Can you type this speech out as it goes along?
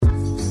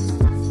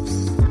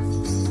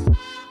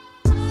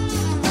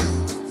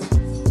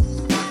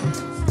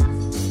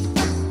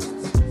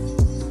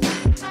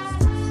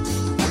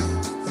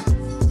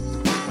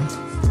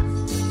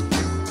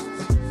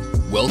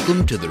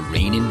Welcome to the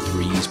Raynin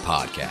Threes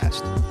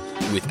podcast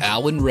with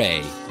Alan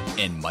Ray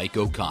and Mike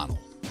O'Connell.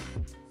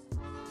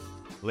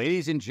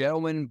 Ladies and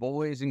gentlemen,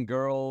 boys and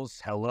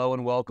girls, hello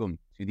and welcome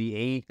to the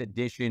 8th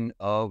edition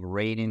of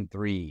Raynin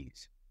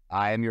Threes.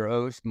 I am your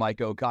host,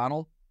 Mike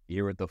O'Connell,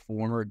 here with the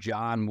former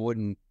John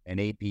Wooden and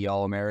AP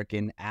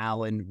All-American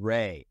Alan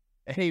Ray.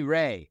 Hey,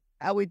 Ray,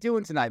 how we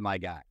doing tonight, my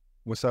guy?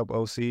 What's up,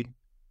 OC?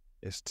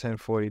 It's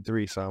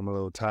 10:43, so I'm a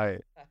little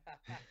tired.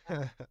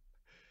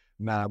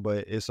 Nah,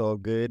 but it's all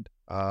good.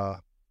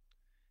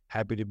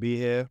 Happy to be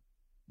here.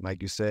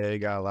 Like you said,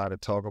 got a lot to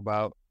talk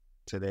about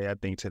today. I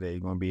think today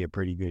is going to be a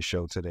pretty good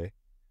show today.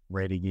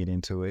 Ready to get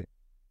into it.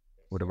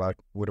 What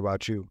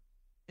about you?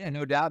 Yeah,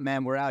 no doubt,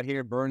 man. We're out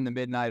here burning the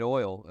midnight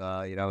oil.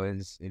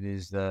 It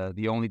is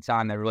the only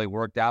time that really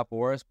worked out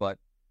for us, but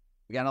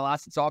we got a lot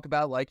to talk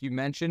about, like you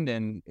mentioned,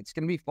 and it's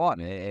going to be fun.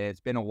 It's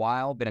been a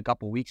while, been a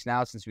couple of weeks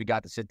now since we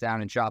got to sit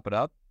down and chop it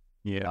up.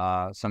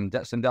 Yeah. Some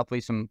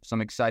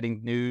exciting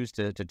news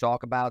to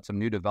talk about, some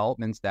new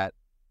developments that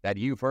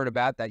you've heard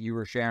about that you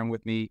were sharing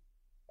with me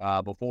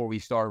before we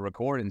started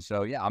recording.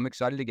 So yeah, I'm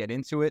excited to get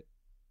into it.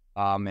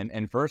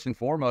 And first and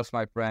foremost,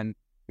 my friend,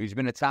 who's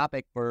been a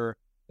topic for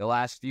the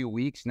last few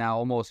weeks now,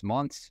 almost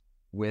months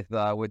with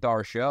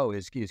our show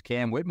is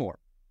Cam Whitmore,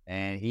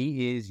 and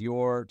he is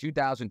your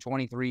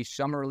 2023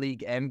 Summer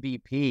League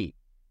MVP.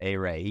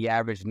 Ray, he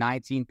averaged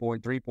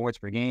 19.3 points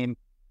per game,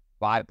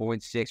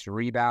 5.6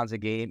 rebounds a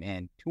game,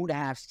 and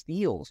 2.5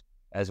 steals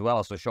as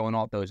well. So showing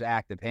off those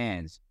active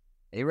hands.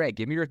 Hey, Ray,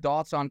 give me your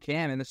thoughts on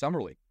Cam in the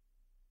Summer League.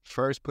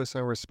 First, put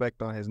some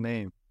respect on his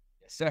name.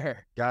 Yes,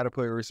 sir. Got to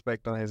put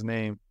respect on his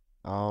name.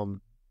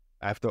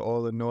 After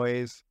all the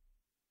noise,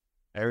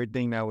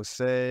 everything that was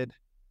said,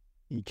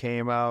 he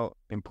came out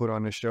and put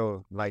on the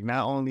show. Like,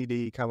 not only did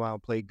he come out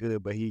and play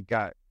good, but he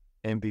got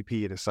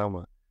MVP of the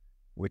summer,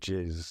 which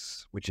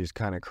is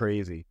kind of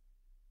crazy,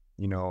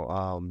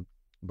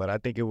 But I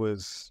think it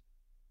was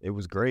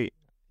great.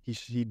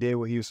 He did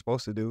what he was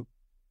supposed to do.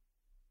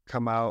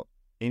 Come out,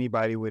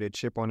 anybody with a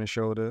chip on the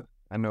shoulder.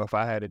 I know if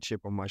I had a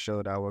chip on my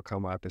shoulder, I would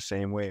come out the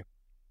same way.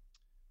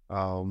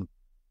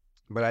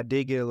 But I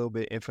did get a little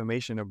bit of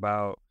information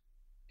about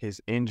his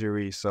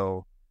injury.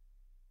 So,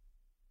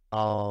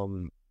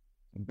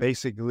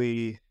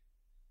 basically,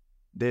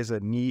 there's a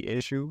knee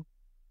issue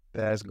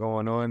that's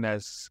going on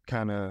that's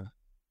kind of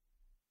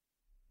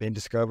been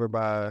discovered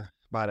by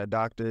the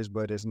doctors,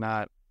 but it's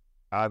not.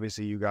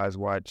 Obviously, you guys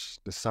watch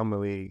the Summer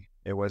League.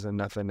 It wasn't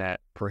nothing that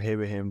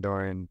prohibited him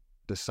during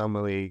the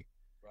Summer League.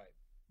 Right.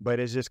 But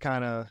it's just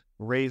kind of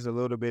raised a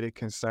little bit of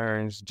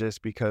concerns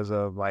just because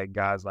of like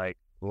guys like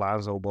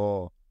Lonzo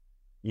Ball,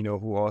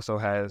 who also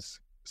has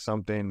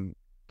something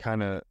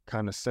kind of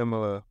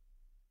similar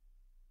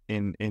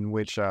in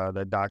which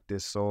the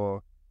doctors saw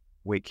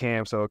with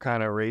Cam. So it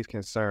kind of raised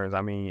concerns.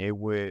 I mean, it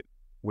would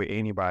with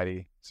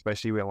anybody,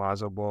 especially with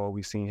Lonzo Ball.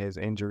 We've seen his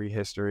injury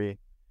history,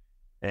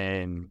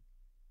 and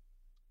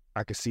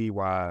I could see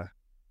why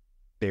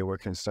they were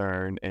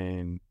concerned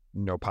and,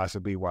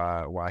 possibly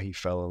why he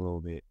fell a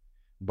little bit.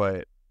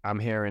 But I'm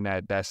hearing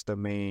that that's the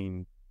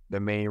main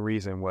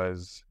reason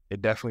was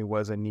it definitely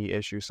was a knee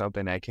issue,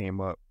 something that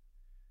came up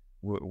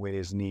with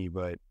his knee,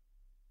 but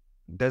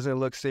it doesn't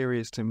look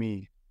serious to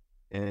me.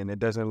 And it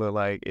doesn't look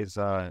like it's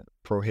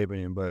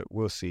prohibiting, but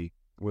we'll see.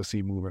 We'll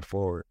see moving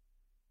forward.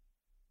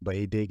 But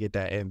he did get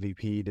that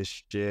MVP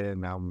this year,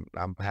 and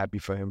I'm happy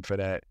for him for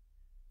that.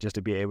 Just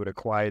to be able to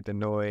quiet the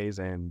noise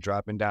and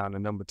dropping down to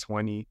number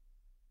 20,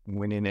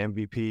 winning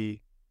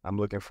MVP. I'm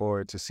looking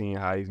forward to seeing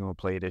how he's going to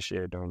play this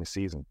year during the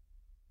season.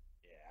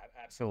 Yeah,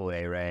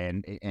 absolutely,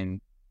 Ray.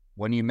 And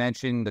when you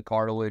mentioned the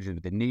cartilage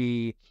of the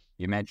knee,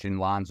 you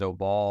mentioned Lonzo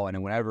Ball,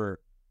 and whenever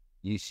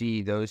you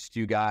see those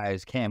two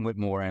guys, Cam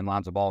Whitmore and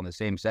Lonzo Ball, in the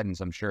same sentence,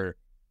 I'm sure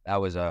that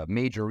was a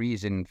major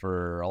reason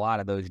for a lot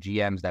of those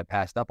GMs that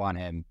passed up on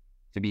him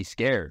to be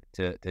scared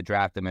to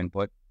draft him and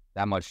put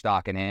that much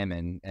stock in him.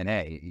 And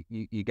hey,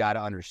 you got to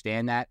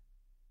understand that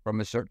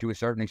to a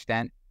certain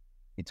extent.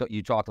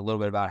 You talked a little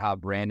bit about how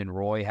Brandon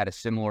Roy had a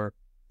similar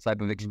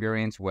type of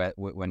experience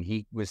when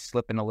he was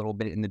slipping a little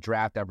bit in the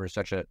draft after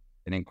such an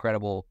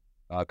incredible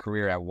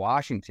career at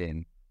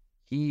Washington.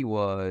 He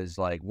was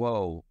like,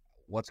 whoa,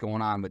 what's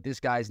going on with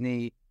this guy's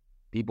knee?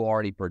 People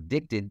already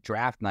predicted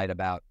draft night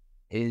about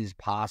his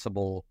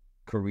possible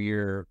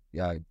career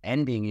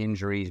ending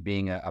injuries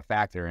being a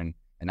factor and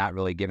not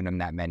really giving him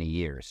that many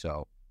years.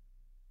 So,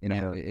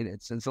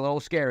 it's a little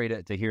scary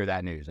to hear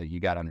that news. You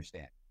got to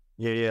understand.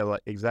 Yeah,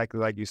 exactly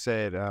like you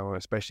said,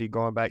 especially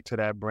going back to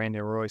that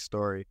Brandon Roy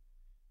story.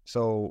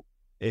 So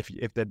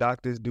if the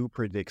doctors do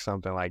predict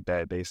something like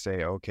that, they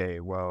say, okay,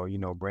 well,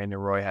 Brandon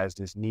Roy has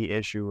this knee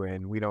issue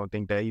and we don't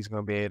think that he's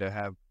going to be able to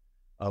have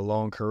a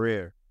long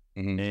career.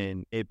 Mm-hmm.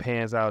 And it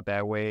pans out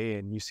that way,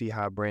 and you see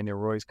how Brandon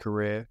Roy's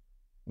career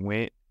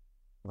went.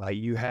 Like,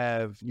 you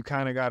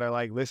kind of got to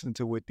like listen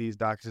to what these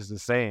doctors are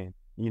saying,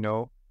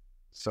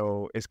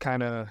 So it's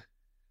kind of,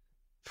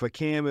 for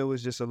Cam, it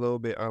was just a little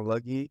bit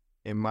unlucky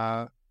in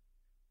my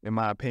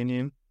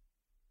opinion.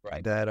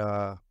 Right.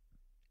 That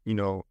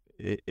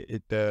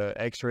the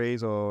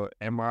X-rays or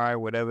MRI,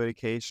 whatever the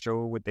case,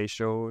 showed what they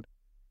showed,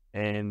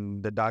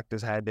 and the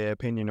doctors had their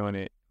opinion on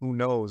it. Who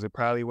knows? It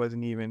probably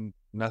wasn't even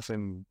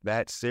nothing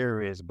that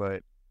serious,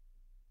 but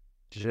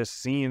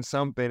just seeing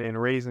something and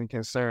raising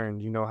concern,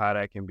 you know how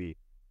that can be.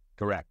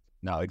 Correct.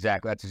 No,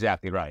 exactly. That's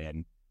exactly right.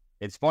 And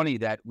it's funny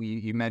that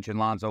you mentioned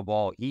Lonzo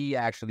Ball. He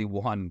actually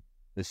won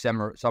the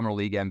Summer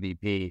League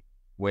MVP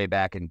way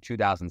back in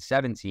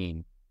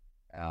 2017.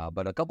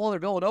 But a couple other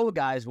Villanova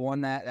guys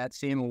won that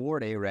same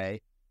award,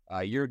 Ray.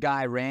 Your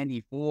guy,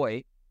 Randy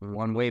Foye,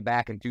 won way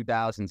back in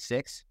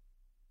 2006.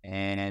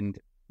 And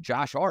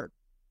Josh Hart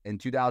in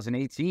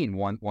 2018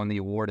 won the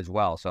award as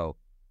well. So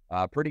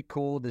pretty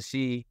cool to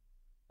see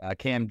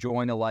Cam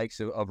join the likes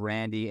of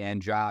Randy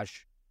and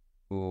Josh,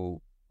 who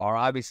are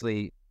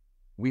obviously,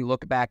 we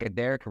look back at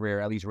their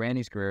career, at least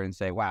Randy's career, and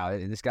say, wow,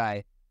 this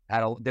guy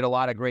did a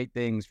lot of great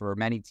things for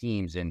many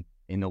teams in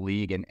the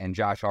league, and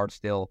Josh Hart's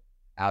still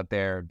out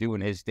there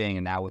doing his thing,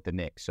 and now with the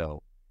Knicks.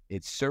 So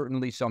it's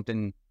certainly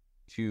something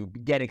to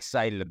get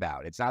excited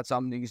about. It's not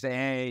something you say,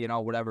 hey,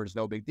 whatever, it's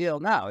no big deal.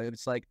 No,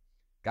 it's like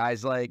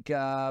guys like,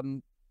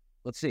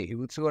 let's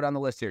go down the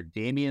list here.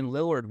 Damian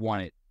Lillard won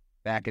it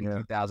back in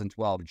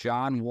 2012.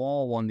 John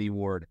Wall won the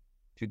award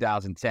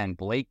 2010.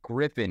 Blake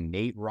Griffin,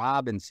 Nate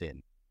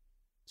Robinson.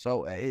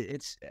 So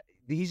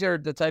these are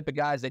the type of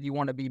guys that you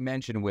want to be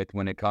mentioned with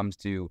when it comes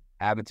to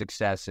having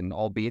success, and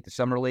albeit the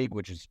Summer League,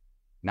 which is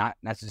not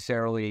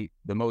necessarily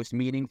the most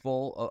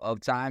meaningful of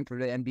time for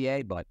the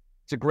NBA, but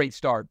it's a great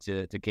start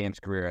to Cam's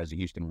career as a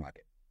Houston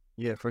Rocket.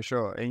 Yeah, for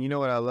sure. And you know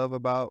what I love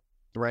about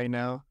right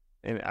now?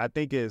 And I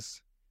think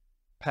it's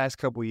past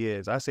couple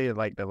years. I say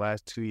like the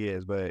last 2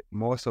 years, but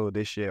more so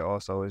this year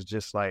also, is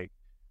just like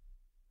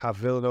how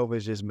Villanova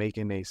is just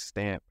making a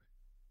stamp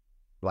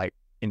like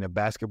in the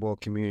basketball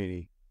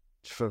community.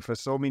 For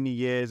so many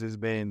years, it's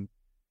been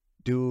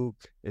Duke,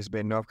 it's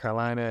been North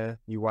Carolina.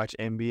 You watch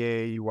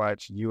NBA, you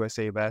watch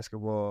USA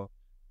basketball.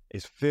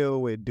 It's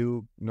filled with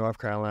Duke, North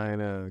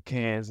Carolina,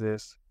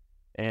 Kansas.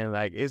 And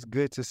like, it's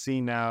good to see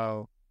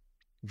now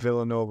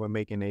Villanova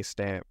making a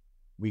stamp.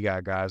 We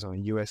got guys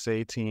on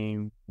USA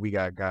team. We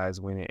got guys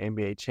winning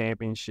NBA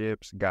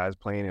championships, guys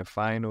playing in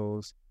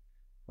finals.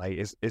 Like,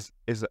 it's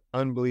an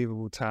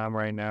unbelievable time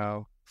right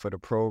now for the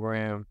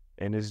program,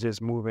 and it's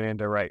just moving in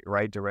the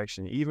right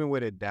direction. Even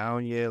with a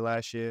down year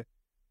last year,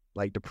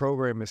 like, the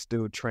program is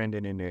still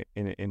trending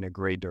in a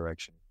great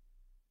direction.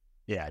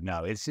 Yeah,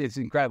 no, it's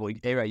incredible.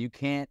 Hey, right, you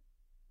can't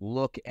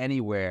look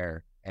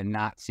anywhere and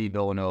not see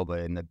Villanova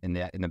in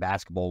the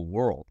basketball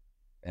world,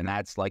 and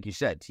that's, like you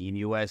said, Team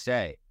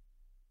USA,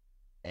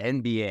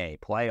 NBA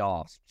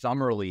playoffs,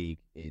 Summer League,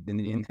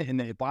 in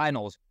the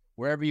finals.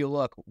 Wherever you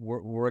look,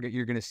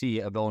 you're going to see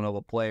a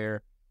Villanova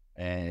player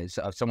and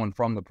someone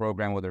from the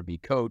program, whether it be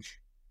coach,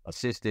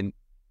 assistant,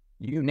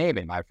 you name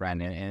it, my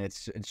friend. And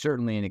it's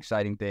certainly an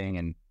exciting thing,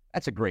 and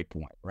that's a great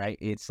point, right?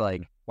 It's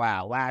like,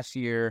 wow, last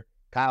year,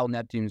 Kyle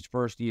Neptune's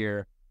first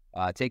year,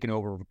 taking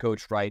over for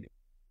Coach Wright,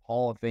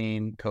 Hall of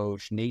Fame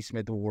coach,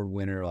 Naismith Award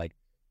winner. Like,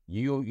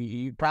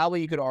 you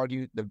probably could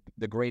argue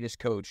the greatest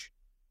coach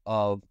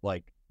of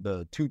like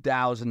the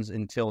 2000s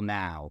until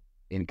now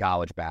in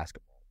college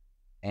basketball.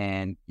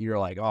 And you're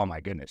like, oh my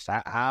goodness,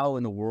 how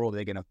in the world are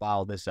they going to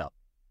follow this up?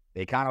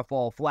 They kind of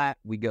fall flat.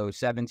 We go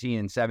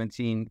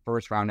 17-17,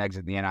 first round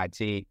exit the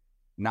NIT,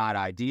 not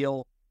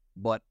ideal,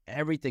 but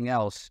everything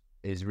else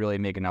is really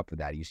making up for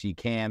that. You see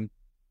Cam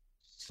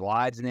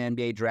slides in the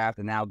NBA draft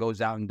and now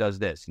goes out and does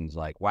this. And it's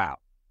like, wow,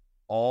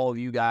 all of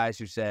you guys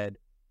who said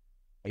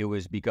it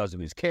was because of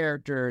his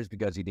characters,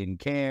 because he didn't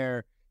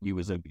care, he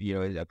was a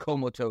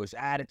comatose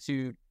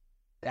attitude,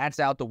 that's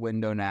out the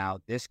window now.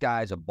 This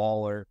guy's a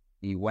baller.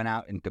 He went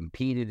out and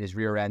competed his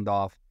rear end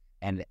off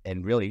and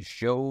really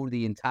showed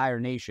the entire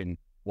nation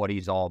what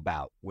he's all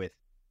about. With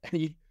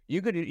he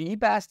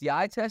passed the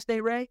eye test,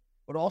 Ray,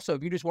 but also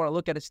if you just want to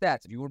look at his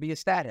stats, if you want to be a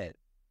stat head,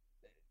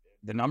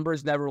 the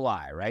numbers never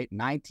lie, right?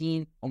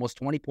 19, almost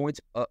 20 points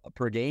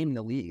per game in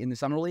the league, in the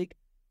Summer League.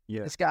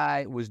 Yeah, this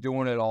guy was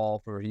doing it all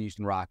for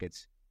Houston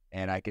Rockets,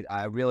 and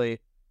I really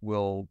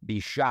will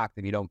be shocked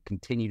if you don't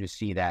continue to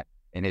see that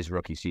in his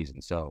rookie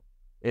season. So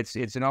it's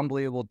an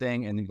unbelievable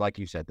thing, and like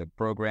you said, the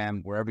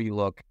program, wherever you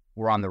look,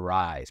 we're on the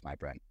rise, my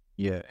friend.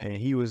 Yeah, and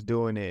he was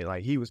doing it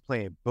like he was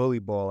playing bully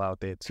ball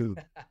out there too.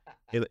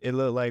 It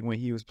looked like when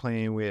he was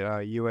playing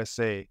with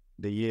USA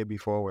the year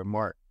before with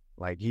Mark,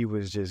 like he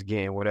was just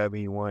getting whatever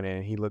he wanted,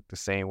 and he looked the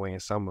same way in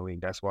Summer League.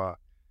 That's why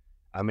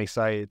I'm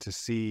excited to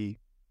see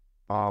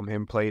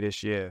him play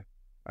this year.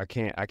 I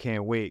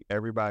can't wait.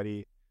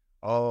 Everybody,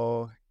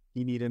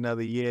 he need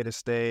another year to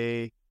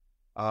stay.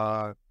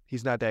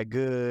 He's not that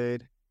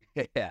good.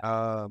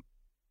 Yeah.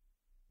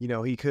 He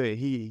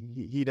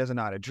doesn't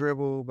know how to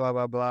dribble, blah,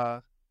 blah,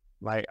 blah.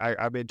 Like,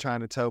 I've been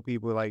trying to tell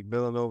people, like,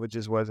 Villanova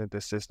just wasn't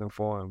the system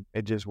for him.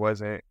 It just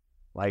wasn't,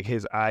 like,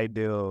 his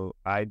ideal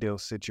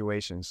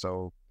situation.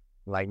 So,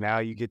 like, now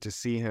you get to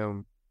see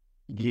him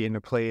getting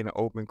to play in the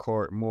open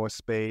court, more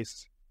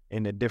space,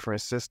 in a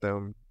different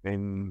system,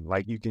 and,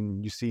 like, you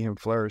see him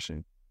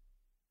flourishing.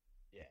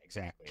 Yeah,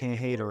 exactly. Can't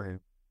hate on him.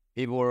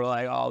 people were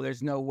like, "Oh,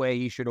 there's no way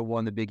he should have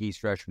won the Big East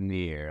Freshman of the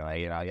Year."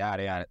 Like,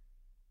 yada yada.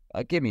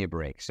 Give me a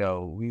break.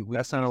 So we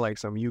That sounded like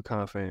some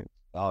UConn fan.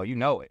 oh, you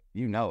know it.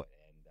 And,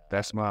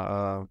 That's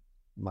my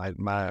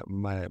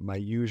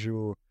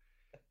usual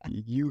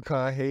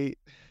UConn hate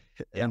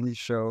in this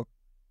show.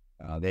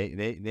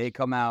 They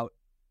come out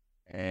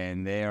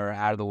and they are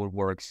out of the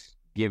woodworks.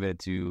 Give it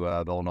to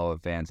Villanova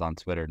fans on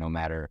Twitter, no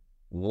matter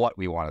what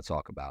we want to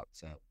talk about.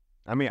 So,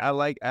 I mean, I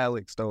like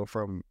Alex though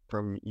from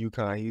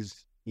UConn.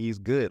 He's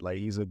good. Like,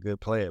 he's a good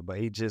player, but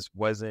he just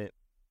wasn't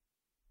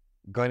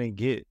gonna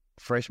get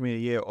freshman of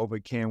the year over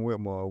Cam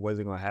Whitmore. It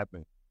wasn't gonna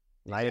happen.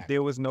 Like, if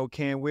there was no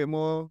Cam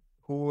Whitmore,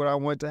 who would I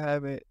want to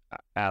have it?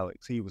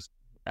 Alex.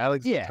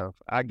 Alex is tough.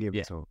 I give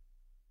it to him.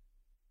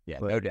 Yeah,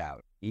 but, no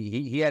doubt.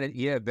 He had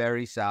a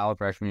very solid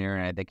freshman year,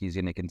 and I think he's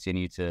going to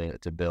continue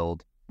to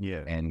build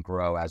and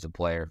grow as a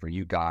player for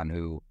UConn,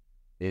 who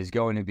is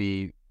going to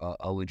be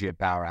a legit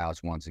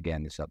powerhouse once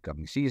again this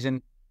upcoming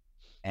season.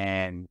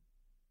 And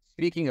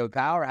speaking of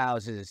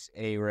powerhouses,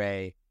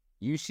 Ray,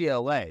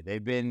 UCLA,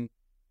 they've been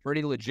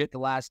pretty legit the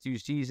last 2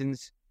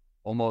 seasons,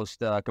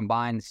 almost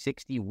combined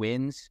 60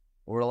 wins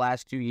over the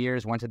last 2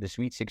 years, went to the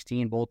Sweet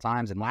 16 both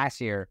times. And last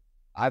year,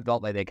 I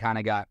felt like they kind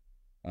of got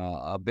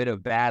a bit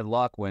of bad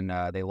luck when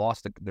they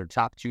lost their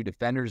top 2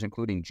 defenders,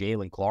 including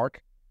Jalen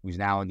Clark, who's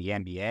now in the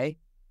NBA.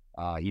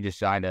 He just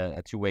signed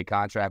a 2-way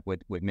contract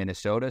with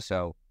Minnesota.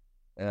 So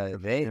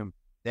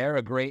they're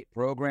a great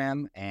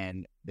program,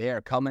 and they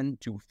are coming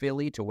to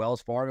Philly, to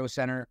Wells Fargo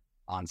Center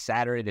on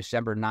Saturday,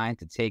 December 9th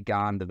to take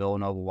on the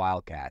Villanova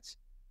Wildcats.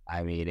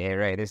 I mean, hey,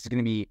 Ray, this is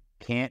going to be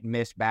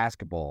can't-miss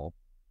basketball.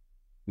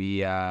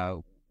 We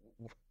all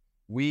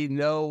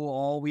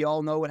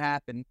know what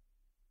happened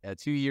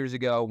 2 years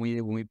ago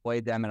when we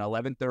played them at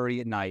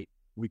 11:30 at night.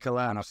 We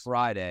collapsed on a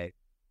Friday,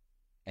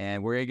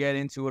 and we're gonna get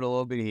into it a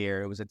little bit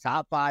here. It was a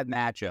top 5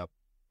 matchup.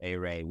 Hey,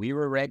 Ray, we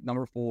were ranked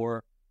number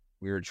 4.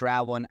 We were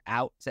traveling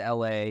out to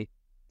LA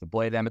to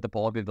play them at the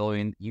Paul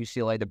Pavilion.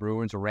 UCLA, the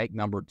Bruins, were ranked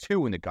number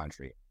 2 in the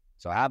country.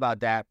 So how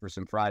about that for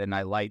some Friday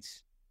night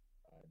lights?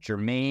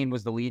 Jermaine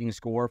was the leading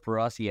scorer for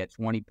us. He had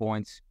 20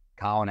 points.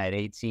 Colin had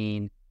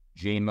 18.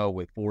 J-Mo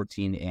with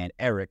 14, and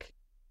Eric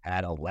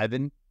had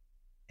 11.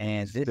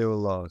 And still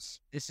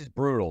lost. This is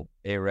brutal,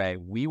 Ray.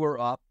 We were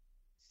up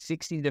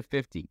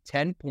 60-50,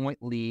 10-point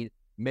lead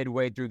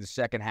midway through the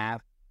second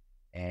half,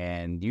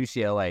 and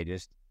UCLA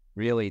just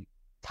really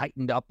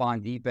tightened up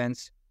on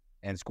defense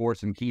and scored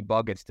some key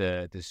buckets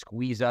to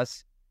squeeze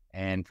us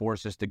and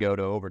force us to go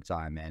to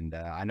overtime. And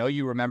I know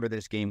you remember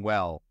this game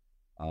well,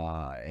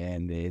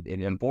 and it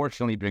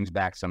unfortunately brings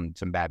back some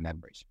bad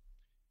memories.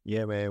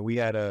 Yeah, man, we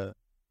had a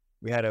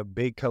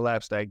big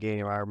collapse that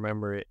game. I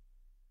remember it.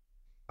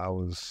 I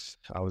was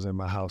in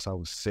my house. I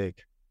was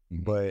sick,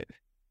 but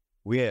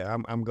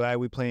I'm glad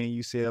we playing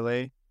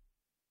UCLA.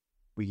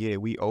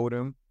 We owed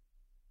them.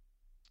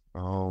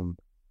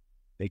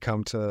 They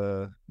come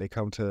to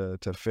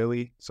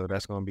Philly, so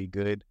that's gonna be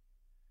good.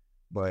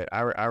 But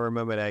I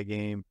remember that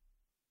game.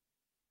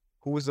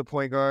 Who was the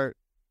point guard?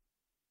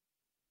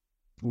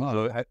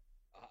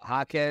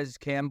 Jaquez,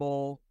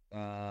 Campbell.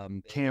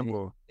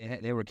 Campbell.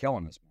 They were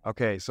killing us.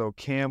 Okay, so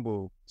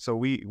Campbell. So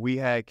we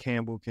had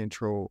Campbell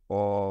control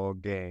all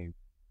game.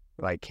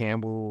 Like,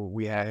 Campbell,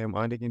 we had him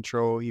under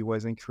control. He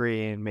wasn't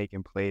creating,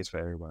 making plays for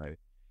everybody.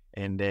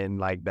 And then,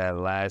 like, that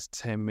last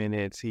 10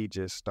 minutes, he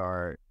just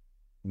started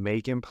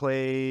making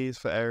plays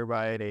for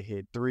everybody. They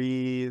hit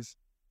threes,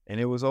 and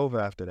it was over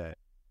after that.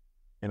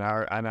 And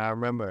I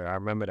remember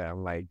that.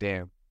 I'm like,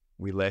 damn,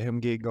 we let him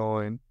get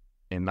going,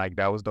 and like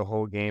that was the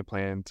whole game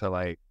plan to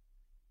like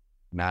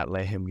not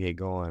let him get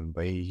going.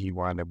 But he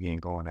wound up getting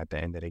going at the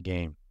end of the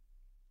game,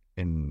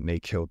 and they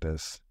killed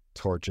us,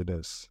 tortured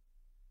us.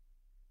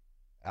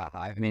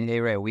 I mean, hey,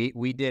 Ray,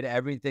 we did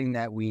everything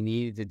that we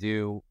needed to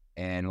do,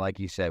 and like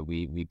you said,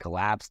 we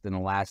collapsed in the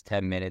last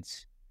 10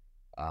 minutes.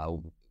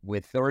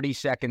 With 30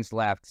 seconds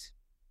left,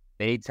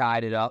 they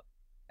tied it up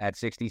at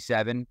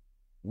 67.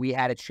 We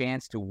had a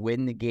chance to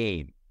win the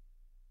game,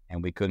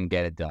 and we couldn't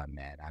get it done,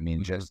 man. I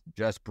mean,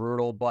 just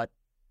brutal, but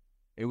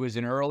it was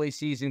an early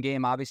season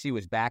game. Obviously, it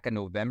was back on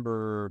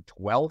November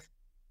 12th,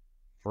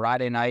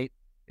 Friday night.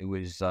 It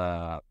was,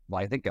 I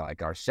think,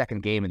 like our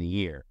second game of the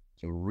year.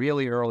 So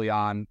really early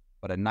on,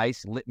 but a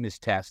nice litmus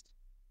test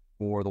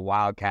for the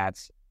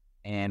Wildcats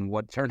and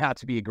what turned out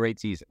to be a great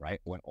season,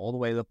 right? Went all the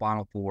way to the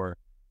Final Four,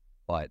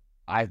 but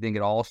I think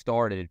it all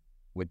started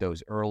with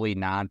those early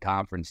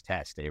non-conference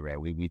tests, Ray.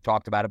 We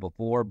talked about it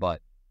before,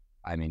 but,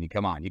 I mean,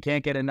 come on. You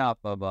can't get enough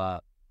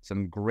of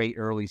some great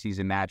early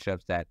season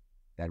matchups that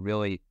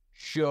really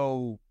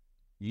show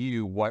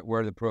you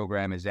where the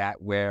program is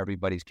at, where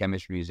everybody's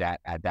chemistry is at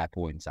that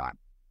point in time.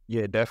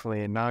 Yeah,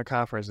 definitely. And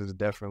non-conference is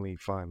definitely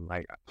fun.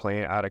 Like,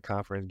 playing out of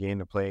conference, getting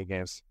to play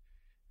against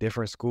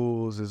different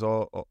schools is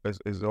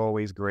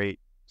always great.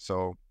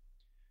 So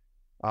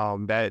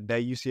that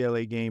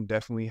UCLA game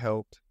definitely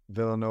helped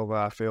Villanova.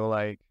 I feel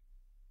like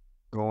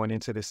going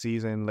into the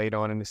season, late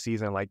on in the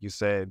season, like you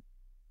said,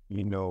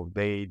 you know,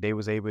 they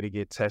was able to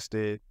get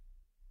tested,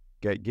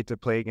 get to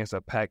play against a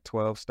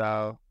Pac-12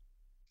 style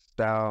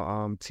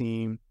style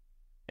team,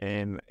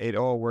 and it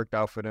all worked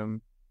out for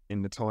them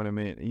in the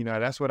tournament. You know,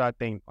 that's what I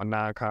think a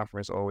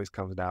non-conference always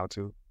comes down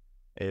to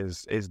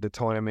is the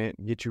tournament.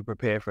 Get you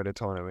prepared for the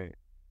tournament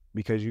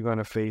because you're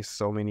gonna face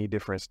so many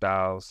different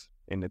styles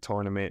in the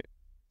tournament.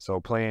 So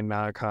playing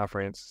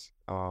non-conference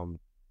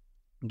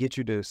get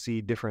you to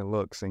see different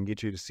looks and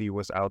get you to see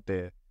what's out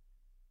there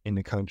in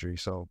the country.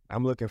 So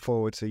I'm looking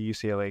forward to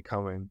UCLA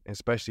coming,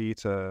 especially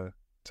to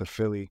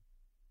Philly.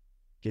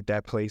 Get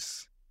that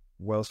place,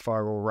 Wells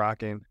Fargo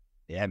rocking.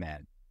 Yeah,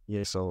 man.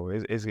 Yeah, so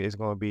it's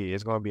gonna be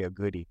a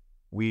goodie.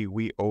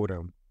 We owe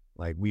them,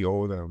 like we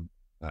owe them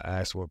an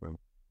ass whooping.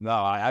 No,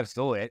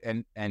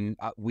 absolutely. And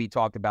we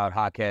talked about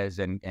Jaquez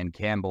and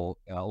Campbell.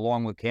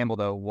 Along with Campbell,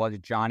 though, was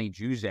Johnny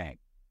Juzang.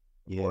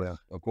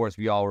 Of course,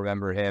 we all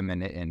remember him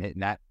and hitting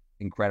that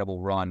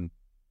incredible run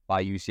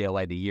by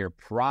UCLA the year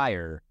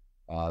prior,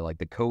 like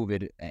the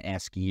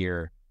COVID-esque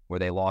year where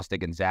they lost to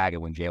Gonzaga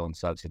when Jalen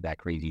Suggs hit that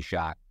crazy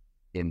shot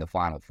in the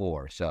Final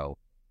Four. So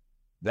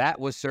that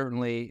was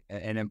certainly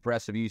an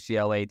impressive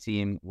UCLA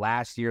team.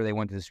 Last year, they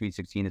went to the Sweet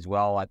 16 as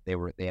well.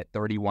 They had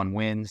 31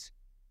 wins.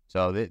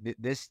 So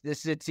this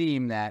is a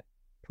team that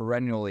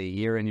perennially,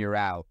 year in, year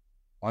out,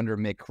 under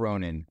Mick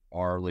Cronin,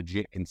 are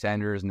legit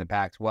contenders in the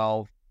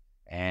Pac-12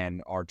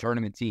 and are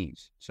tournament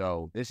teams.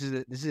 So this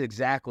is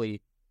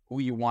exactly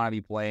who you want to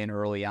be playing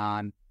early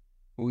on,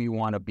 who you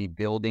want to be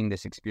building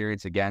this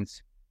experience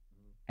against.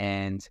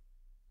 And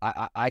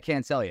I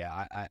can't tell you,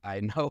 I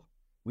know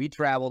we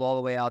traveled all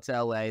the way out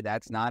to LA.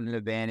 That's not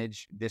an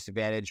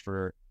disadvantage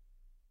for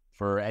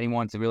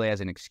anyone to really as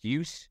an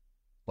excuse.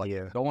 But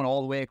going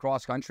all the way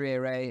across country,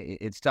 Ray,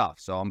 it's tough.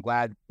 So I'm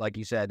glad, like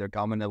you said, they're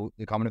coming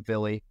to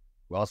Philly.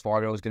 Wells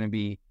Fargo is going to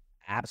be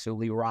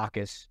absolutely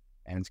raucous,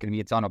 and it's going to be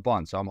a ton of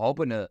fun. So I'm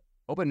hoping to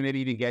maybe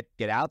even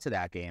get out to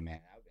that game, man.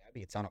 That'd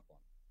be a ton of fun.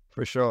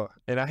 For sure.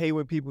 And I hate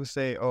when people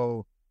say,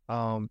 "Oh,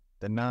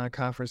 the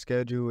non-conference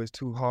schedule is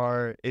too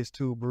hard, it's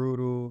too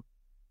brutal."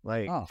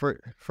 Like,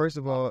 first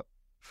of all,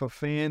 for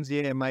fans,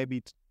 yeah, it might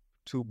be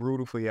too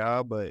brutal for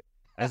y'all, but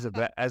as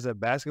a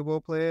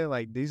basketball player,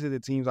 like these are the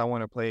teams I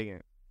want to play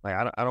against. Like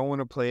I don't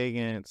want to play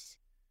against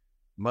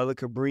Mother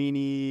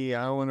Cabrini.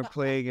 I don't want to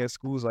play against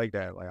schools like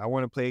that. Like I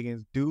want to play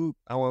against Duke.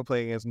 I want to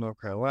play against North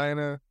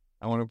Carolina.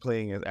 I want to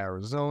play against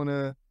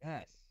Arizona.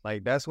 Yes.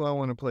 Like that's what I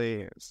want to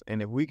play against.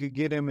 And if we could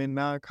get them in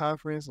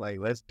non-conference, like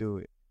let's do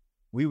it.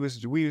 We was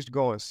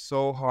going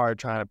so hard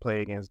trying to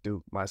play against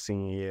Duke my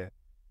senior year.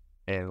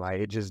 And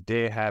like it just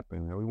did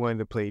happen. We wanted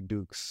to play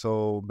Duke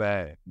so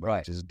bad.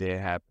 Right. It just did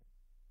happen.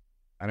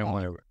 I didn't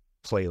want to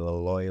play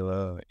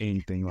Loyola or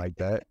anything like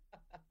that.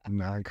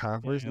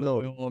 Non-conference, no.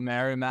 We'll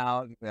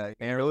Marymount,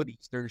 Maryland,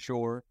 Eastern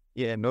Shore.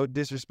 Yeah, no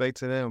disrespect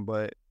to them,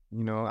 but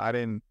you know, I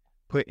didn't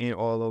put in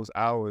all those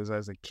hours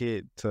as a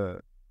kid to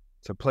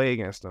play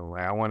against them.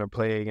 Like I want to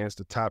play against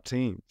the top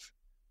teams.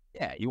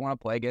 Yeah, you want to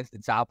play against the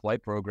top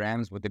flight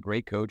programs with the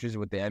great coaches,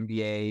 with the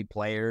NBA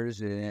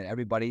players, and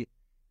everybody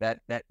that's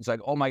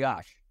like, oh my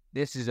gosh,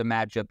 this is a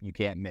matchup you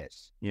can't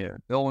miss. Yeah,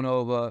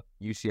 Villanova,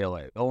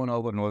 UCLA,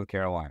 Villanova, North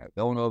Carolina,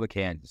 Villanova,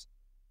 Kansas.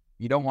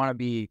 You don't want to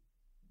be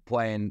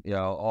playing, you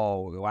know,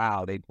 oh,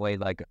 wow, they played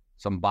like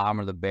some bottom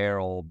of the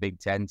barrel Big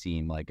Ten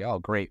team. Like, oh,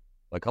 great.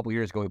 A couple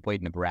years ago, we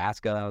played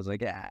Nebraska. I was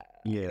like, yeah.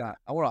 I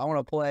want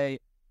to play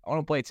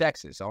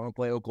Texas. I want to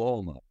play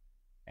Oklahoma.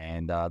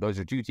 And those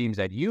are two teams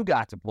that you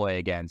got to play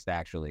against,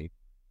 actually,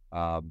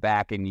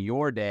 back in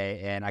your day.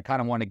 And I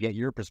kind of want to get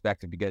your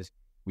perspective because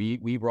we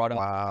brought up.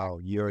 Wow,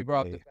 we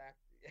brought up the fact.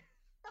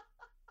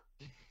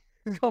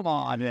 Come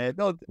on, man.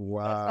 No,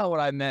 wow. That's not what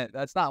I meant.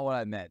 That's not what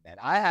I meant, man.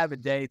 I have a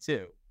day,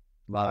 too.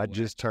 I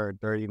just turned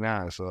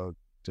 39, so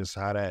just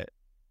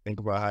think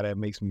about how that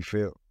makes me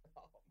feel.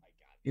 Oh, my God.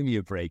 Give me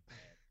a break.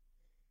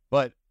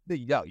 But,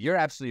 you're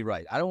absolutely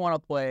right. I don't want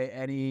to play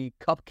any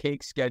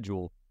cupcake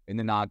schedule in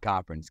the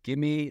non-conference. Give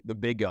me the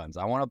big guns.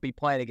 I want to be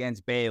playing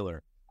against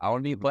Baylor. I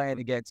want to be playing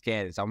against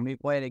Kansas. I want to be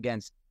playing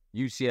against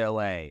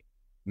UCLA,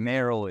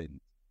 Maryland,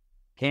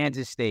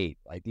 Kansas State.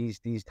 Like these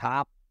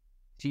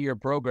top-tier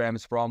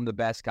programs from the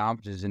best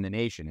conferences in the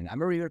nation. And I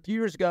remember a few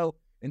years ago,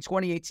 in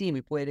 2018,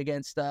 we played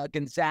against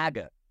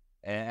Gonzaga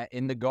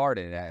in the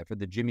Garden for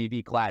the Jimmy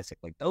V Classic.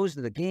 Like, those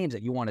are the games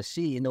that you want to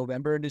see in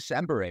November and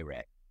December,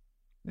 Ray.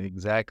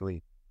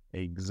 Exactly.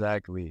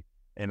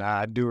 And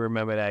I do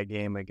remember that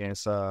game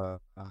against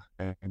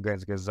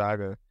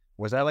Gonzaga.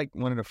 Was that like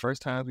one of the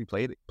first times we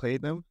played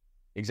them?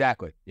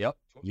 Exactly. Yep.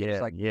 Yeah. It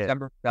was like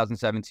December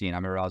 2017. I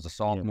remember I was a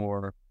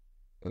sophomore.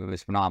 Yeah. It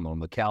was phenomenal.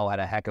 Mikal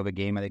had a heck of a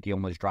game. I think he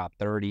almost dropped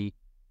 30,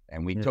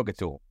 and we took it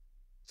to him.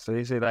 So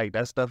they say like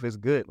that stuff is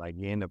good. Like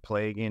getting to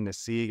play again, to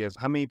see against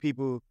how many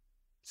people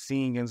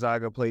seen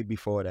Gonzaga play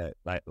before that?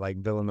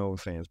 Like Villanova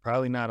fans,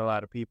 probably not a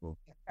lot of people,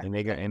 and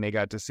they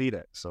got to see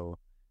that. So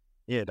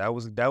yeah, that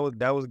was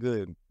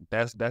good.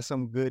 That's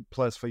some good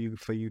plus for you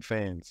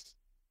fans.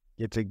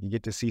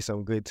 Get to see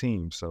some good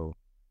teams. So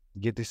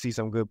get to see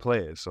some good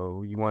players.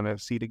 So you want to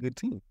see the good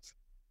teams.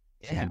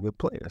 Yeah, good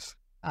players.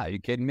 Are you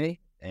kidding me?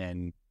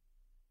 And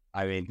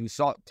I mean, we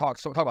talk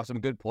about some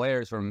good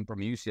players from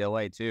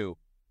UCLA too.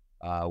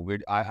 I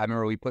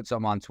remember we put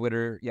something on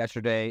Twitter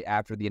yesterday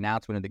after the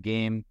announcement of the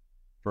game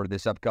for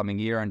this upcoming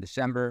year in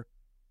December.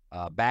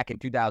 Back in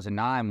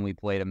 2009 when we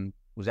played them,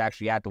 was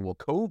actually at the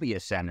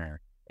Wachovia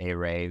Center,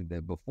 A-Ray,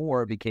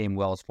 before it became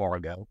Wells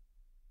Fargo.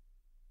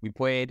 We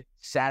played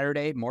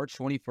Saturday, March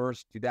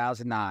 21st,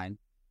 2009,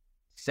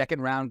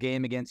 second round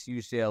game against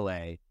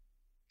UCLA.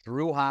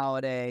 Drew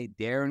Holiday,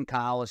 Darren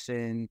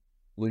Collison,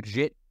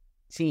 legit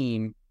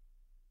team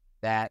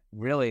that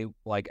really,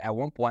 like, at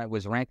one point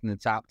was ranked in the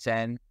top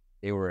 10.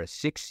 They were a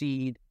 6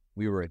 seed.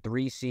 We were a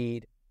 3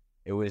 seed.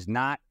 It was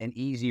not an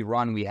easy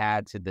run we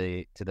had to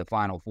the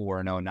Final Four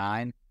in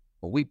 2009,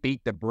 but we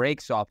beat the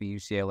brakes off of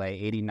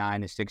UCLA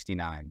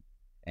 89-69.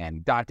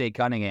 And Dante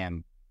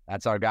Cunningham,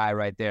 that's our guy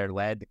right there,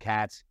 led the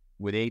Cats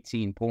with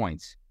 18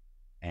 points.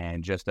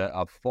 And just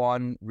a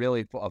fun,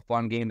 really a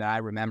fun game that I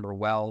remember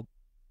well,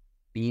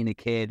 being a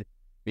kid,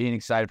 being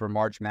excited for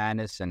March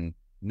Madness and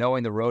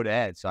knowing the road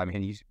ahead. So, I mean,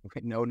 in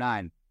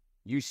 2009,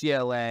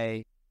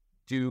 UCLA,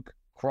 Duke,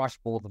 crushed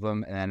both of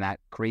them, and then that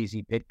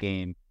crazy Pitt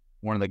game,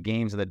 one of the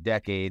games of the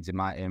decades, in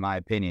my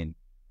opinion,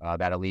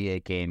 that Elite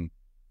Eight game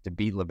to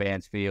beat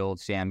Levance Field,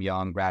 Sam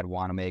Young, Brad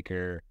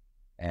Wanamaker,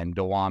 and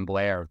DeJuan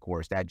Blair, of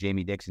course. That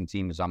Jamie Dixon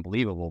team is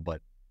unbelievable,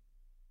 but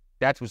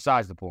that's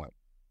besides the point.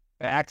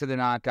 Back to the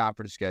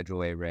non-conference schedule,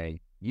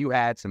 Ray. You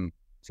had some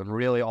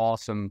really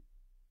awesome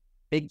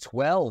Big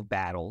 12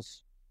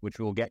 battles, which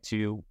we'll get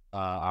to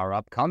our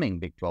upcoming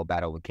Big 12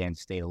 battle with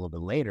Kansas State a little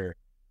bit later,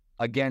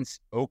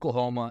 against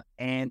Oklahoma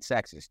and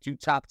Texas, 2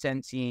 top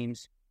 10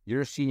 teams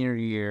your senior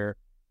year,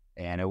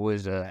 and it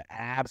was an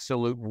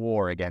absolute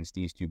war against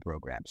these 2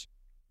 programs.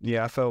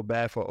 Yeah, I felt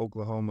bad for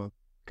Oklahoma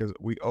because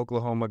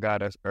Oklahoma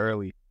got us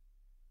early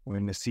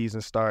when the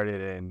season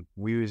started, and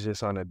we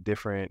was on a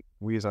different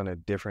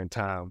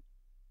time.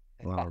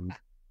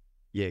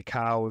 Yeah,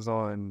 Kyle was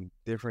on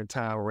different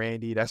time.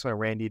 Randy, that's when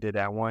Randy did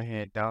that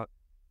one-hand dunk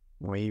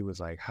when he was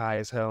like high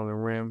as hell in the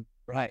rim.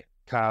 Right.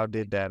 Kyle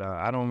did that.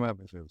 I don't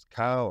remember if it was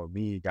Kyle or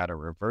me. Got a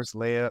reverse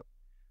layup.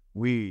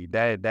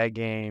 That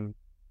game,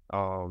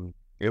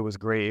 it was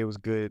great. It was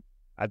good.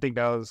 I think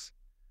that was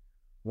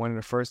one of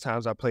the first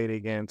times I played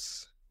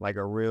against like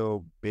a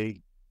real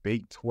Big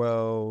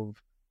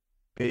 12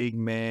 big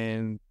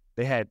man.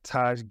 They had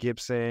Taj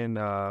Gibson.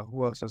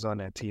 Who else was on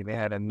that team? They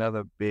had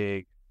another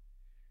big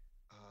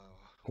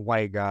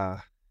white guy.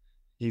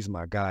 He's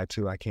my guy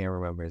too. I can't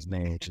remember his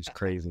name, which is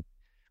crazy.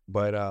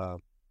 But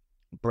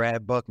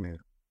Brad Buckner,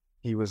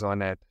 he was on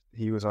that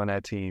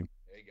team.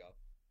 There you go.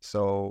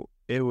 So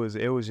it was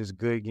just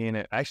good getting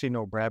it. Actually,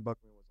 no, Brad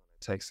Buckner was on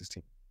the Texas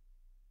team.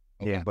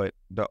 Okay. Yeah, but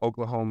the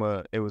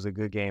Oklahoma, it was a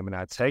good game.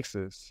 And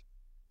Texas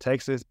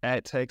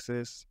at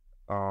Texas,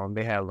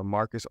 they had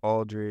LaMarcus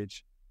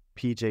Aldridge,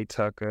 PJ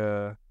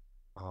Tucker,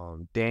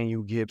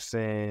 Daniel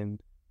Gibson.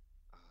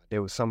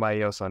 There was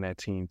somebody else on that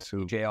team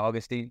too.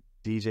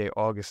 DJ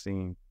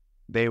Augustine.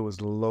 They was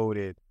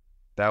loaded.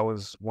 That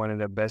was one of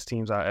the best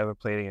teams I ever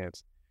played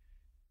against.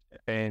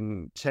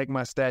 And check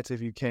my stats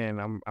if you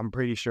can. I'm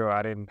pretty sure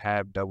I didn't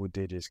have double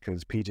digits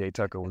because PJ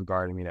Tucker was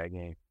guarding me that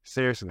game.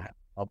 Seriously.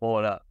 I'll pull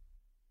it up.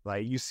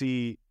 Like you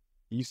see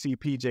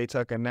PJ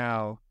Tucker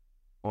now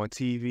on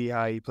TV,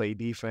 how he played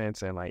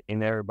defense and like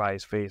in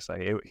everybody's face.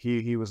 Like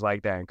he was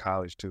like that in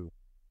college too.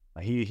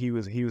 Like he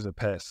was a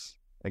pest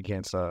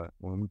against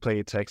when we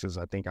played Texas.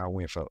 I think I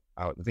went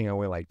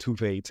like 2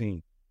 for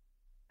 18.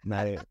 I'm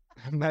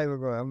not even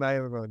going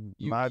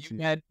to mock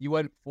you. You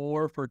went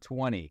 4 for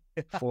 20.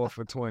 4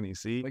 for 20,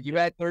 see? But you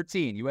had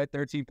 13. You had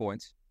 13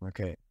 points.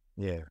 Okay,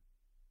 yeah.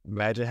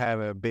 Imagine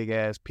having a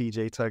big-ass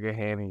PJ Tucker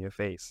hand in your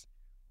face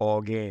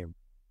all game.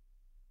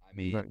 I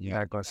mean, you're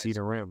not going to see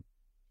the rim.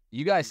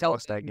 You guys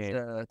helped that game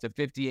to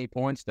 58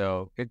 points,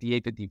 though.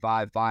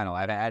 58-55 final.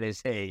 That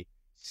is a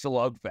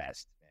slugfest.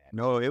 Man.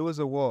 No, it was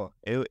a war.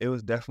 It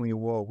was definitely a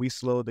war. We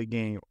slowed the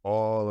game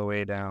all the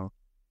way down.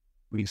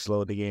 They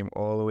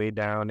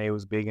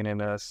was bigger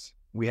than us.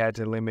 We had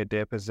to limit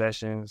their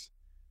possessions.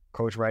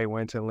 Coach Wright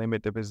went to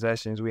limit the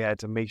possessions. We had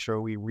to make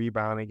sure we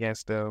rebound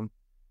against them.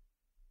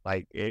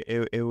 Like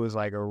it was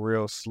like a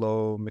real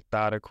slow,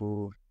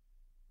 methodical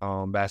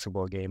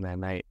basketball game that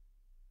night.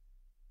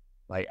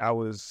 Like I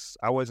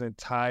wasn't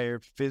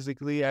tired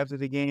physically after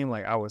the game.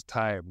 Like I was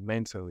tired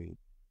mentally.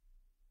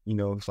 You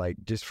know, it's like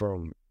just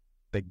from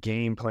the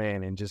game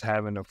plan and just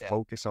having to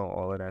focus on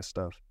all of that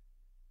stuff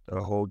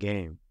the whole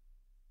game.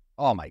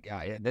 Oh my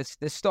God! Yeah, this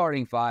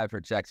starting 5 for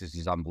Texas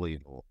is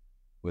unbelievable.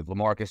 With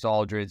LaMarcus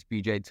Aldridge,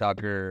 PJ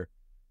Tucker,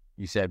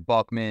 you said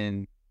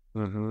Buckman,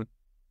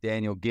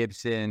 Daniel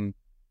Gibson,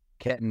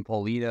 Kenton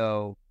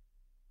Polito.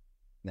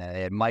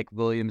 They had Mike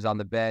Williams on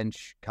the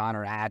bench,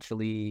 Connor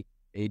Atchley,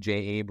 AJ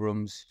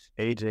Abrams.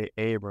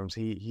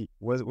 He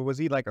was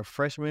he like a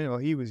freshman or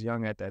he was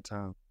young at that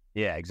time?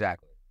 Yeah,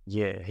 exactly.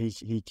 Yeah,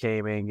 he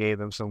came in and gave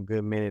them some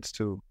good minutes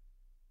too.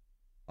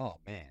 Oh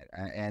man,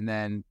 and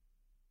then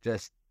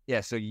just.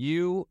 Yeah, so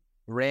you,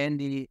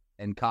 Randy,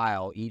 and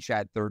Kyle each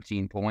had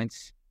 13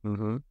 points.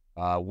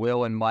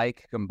 Will and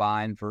Mike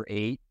combined for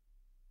 8.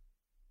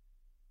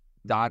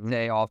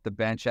 Dante off the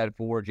bench had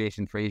 4.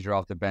 Jason Frazier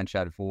off the bench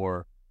had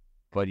 4.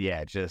 But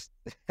yeah, just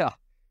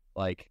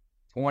like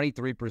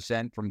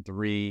 23% from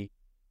three,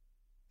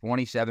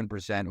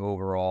 27%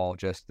 overall,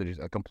 just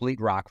a complete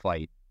rock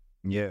fight.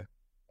 Yeah.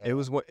 It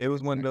was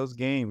one of those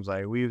games.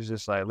 Like, we was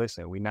just like,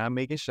 listen, we not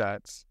making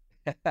shots.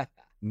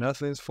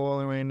 Nothing's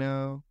falling right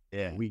now.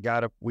 Yeah. We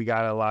gotta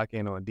lock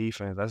in on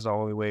defense. That's the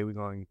only way we're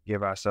gonna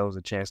give ourselves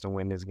a chance to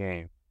win this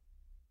game.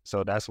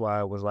 So that's why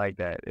it was like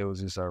that. It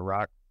was just a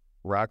rock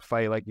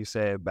fight, like you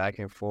said, back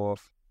and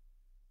forth,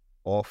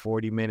 all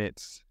 40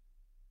 minutes,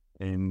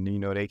 and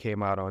they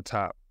came out on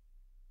top.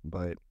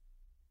 But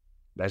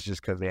that's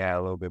just because they had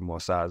a little bit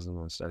more size than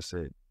us. That's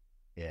it.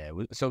 Yeah.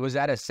 So was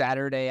that a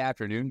Saturday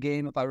afternoon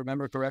game, if I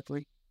remember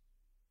correctly?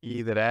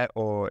 Either that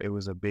or it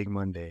was a big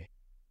Monday.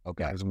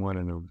 Okay. It was one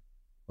of them.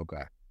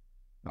 Okay.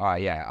 All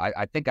right. Yeah.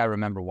 I think I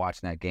remember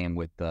watching that game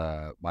with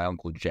my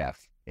uncle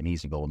Jeff, and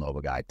he's a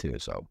Villanova guy too.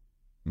 So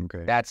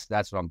okay, that's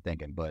what I'm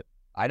thinking. But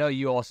I know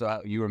you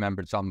also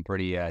remembered something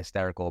pretty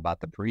hysterical about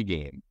the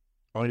pregame.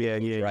 Oh yeah,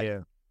 Right. yeah.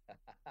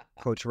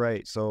 Coach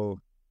Wright. So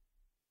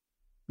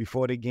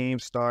before the game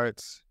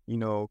starts,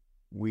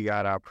 we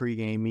got our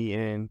pregame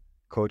meeting.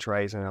 Coach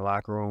Wright's in the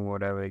locker room,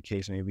 whatever the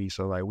case may be.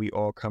 So like we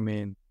all come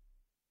in,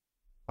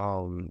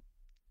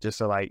 just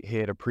to like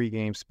hear the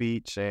pregame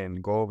speech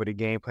and go over the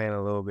game plan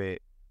a little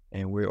bit.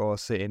 And we're all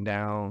sitting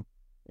down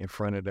in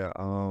front of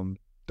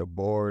the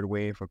board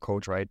waiting for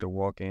Coach Wright to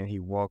walk in. He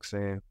walks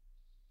in.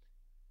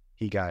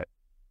 He got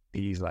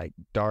these like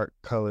dark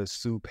colored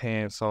suit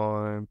pants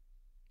on.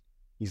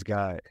 He's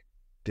got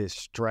this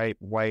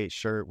striped white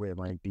shirt with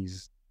like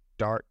these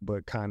dark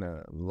but kind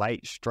of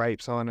light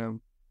stripes on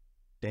him.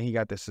 Then he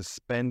got the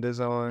suspenders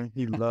on.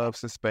 He loves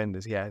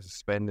suspenders. He has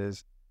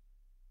suspenders.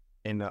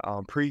 In the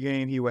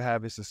pregame, he would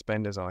have his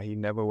suspenders on. He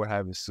never would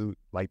have his suit,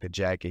 like the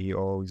jacket. He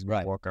always be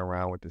walking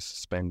around with the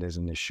suspenders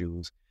and the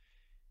shoes.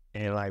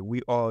 And like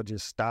we all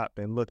just stopped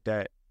and looked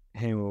at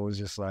him and was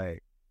just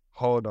like,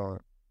 hold on.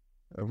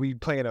 Are we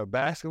playing a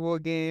basketball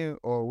game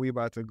or are we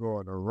about to go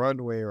on a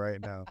runway right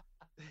now?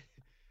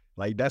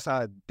 Like, that's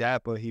how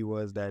dapper he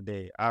was that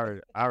day.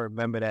 I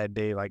remember that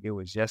day like it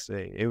was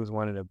yesterday. It was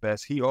one of the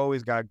best. He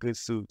always got good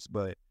suits,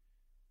 but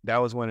that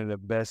was one of the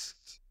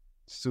best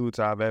suits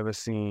I've ever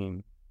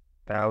seen.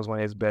 That was one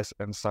of his best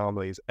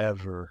ensembles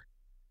ever.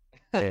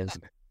 And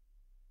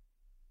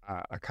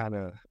I kind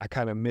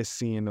of miss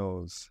seeing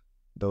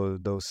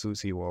those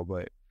suits he wore.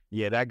 But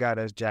yeah, that got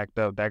us jacked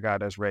up. That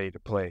got us ready to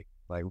play.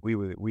 Like we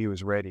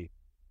was ready.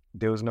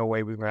 There was no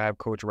way we were gonna have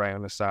Coach Wright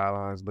on the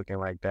sidelines looking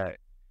like that,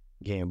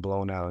 getting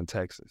blown out in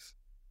Texas.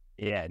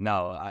 Yeah,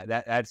 no,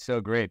 that's so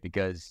great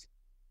because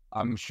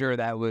I'm sure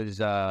that was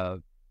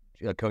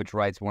Coach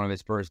Wright's one of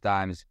his first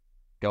times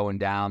going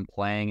down,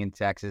 playing in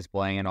Texas,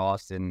 playing in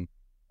Austin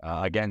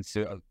against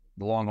the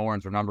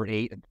Longhorns were number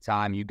 8 at the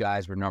time. You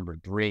guys were number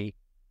 3,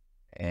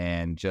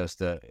 and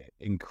just a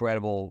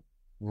incredible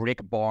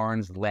Rick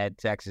Barnes led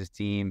Texas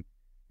team,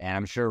 and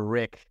I'm sure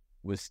Rick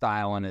was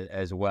styling it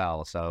as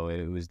well. So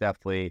it was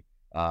definitely,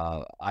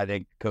 I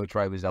think Coach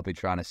Wright was definitely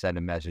trying to send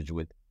a message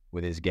with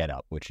his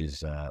getup, which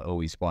is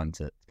always fun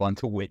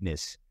to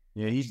witness.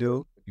 Yeah, he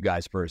do. You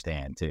guys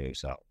firsthand too.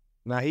 So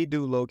now he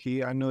do low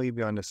key. I know he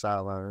be on the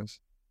sidelines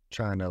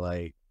trying to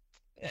like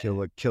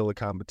kill a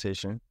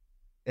competition.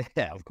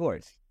 Yeah, of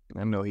course.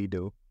 I know he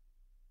do.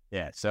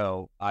 Yeah.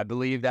 So I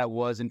believe that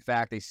was in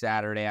fact a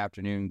Saturday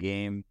afternoon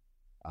game.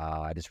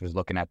 I just was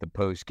looking at the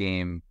post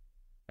game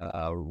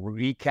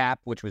recap,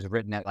 which was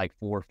written at like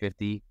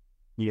 4:50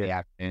 in the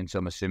afternoon. So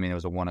I'm assuming it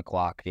was a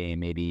 1:00 game,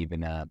 maybe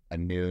even a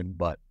noon.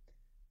 But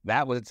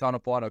that was a ton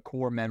of fun, a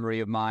core memory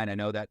of mine. I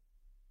know that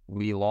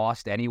we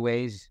lost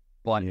anyways,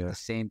 but at the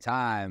same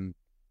time,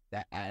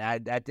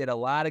 that did a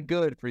lot of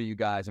good for you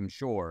guys, I'm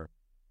sure.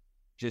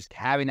 Just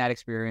having that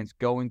experience,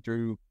 going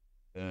through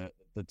the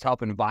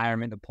tough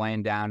environment of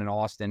playing down in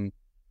Austin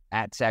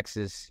at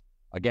Texas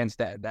against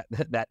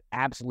that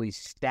absolutely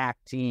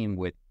stacked team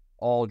with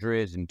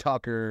Aldridge and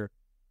Tucker.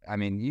 I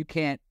mean, you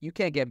can't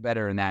get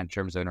better than that in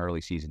terms of an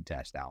early season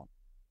test, Alan.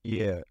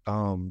 Yeah,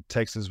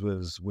 Texas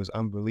was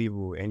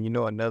unbelievable, and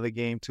another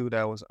game too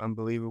that was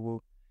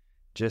unbelievable.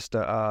 Just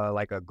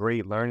like a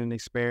great learning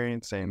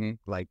experience and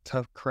like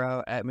tough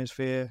crowd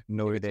atmosphere.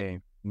 Notre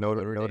Dame.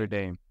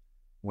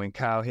 When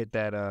Kyle hit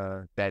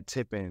that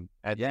tip in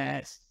at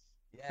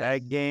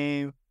that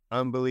game,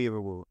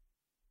 unbelievable.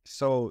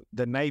 So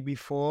the night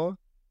before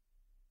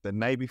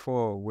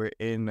we're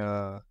in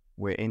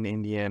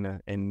Indiana,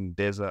 and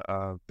there's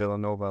a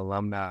Villanova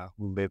alumni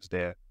who lives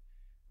there.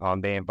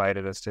 They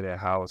invited us to their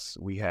house.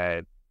 We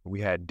had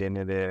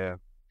dinner there.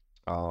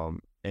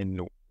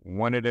 And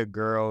one of the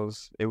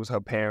girls, it was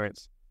her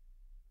parents.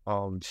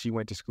 She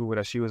went to school with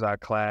us. She was our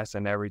class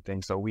and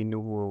everything. So we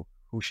knew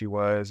who she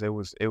was. It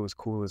was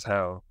cool as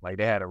hell. Like,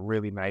 they had a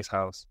really nice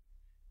house,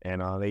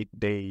 and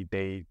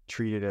they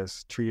treated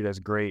us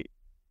great.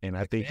 And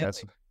I think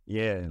that's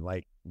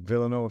like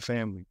Villanova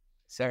family,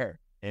 sir.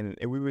 And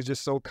we was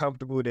just so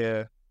comfortable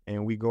there.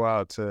 And we go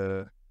out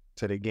to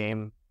the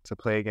game to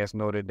play against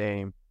Notre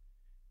Dame.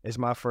 It's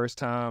my first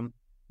time.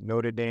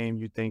 Notre Dame,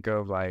 you think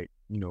of like,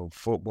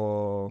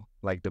 football,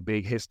 like the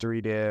big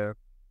history there.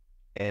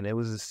 And it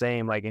was the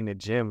same like in the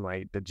gym.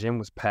 Like the gym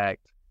was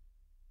packed.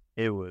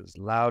 It was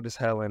loud as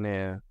hell in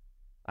there.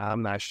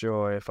 I'm not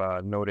sure if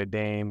Notre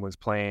Dame was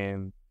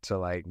playing to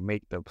like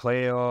make the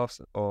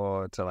playoffs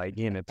or to like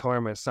get in the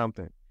tournament or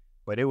something.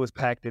 But it was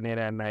packed in there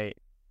that night,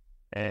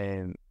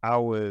 and I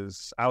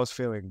was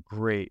feeling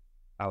great.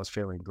 I was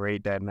feeling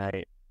great that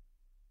night,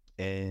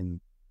 and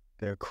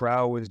the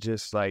crowd was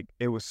just like,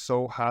 it was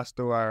so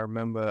hostile. I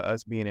remember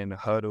us being in the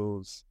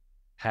huddles,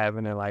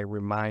 having to like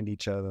remind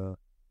each other,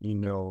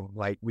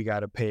 like we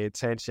got to pay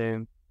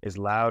attention. It's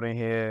loud in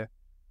here.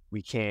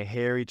 We can't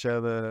hear each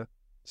other.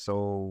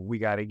 So we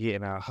got to get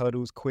in our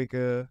huddles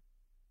quicker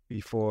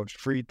before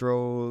free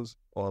throws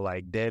or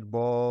like dead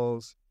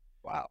balls.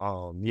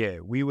 Wow. Yeah,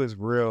 we was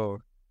real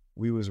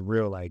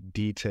like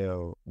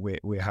detailed with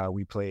how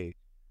we played.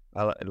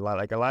 A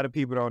lot of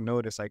people don't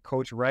notice. Like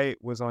Coach Wright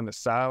was on the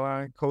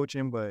sideline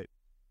coaching, but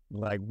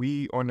like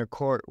we on the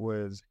court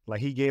was like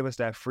he gave us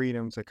that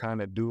freedom to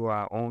kind of do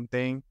our own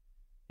thing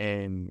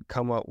and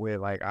come up with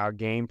like our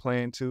game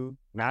plan too.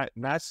 Not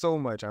so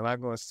much. I'm not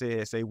gonna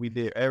say we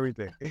did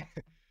everything,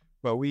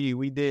 but we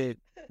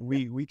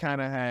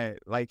kind of had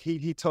like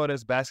he taught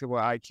us basketball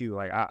IQ.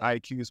 Like our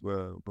IQs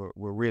were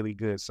really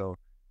good, so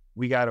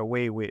we got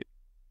away with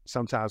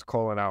sometimes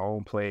calling our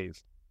own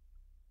plays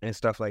and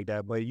stuff like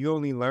that. But you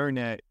only learn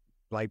that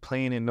like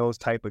playing in those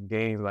type of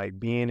games, like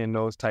being in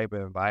those type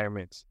of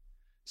environments.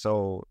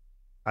 So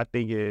I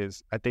think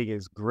it's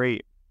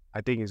great. I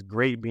think it's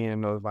great being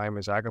in those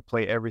environments. I could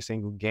play every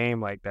single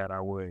game like that,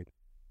 I would.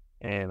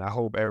 And I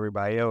hope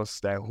everybody else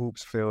that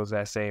hoops feels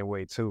that same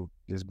way too.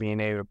 Just being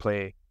able to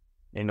play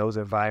in those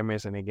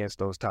environments and against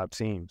those top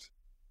teams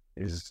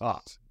is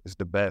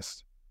the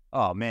best.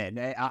 Oh, man.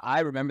 I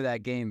remember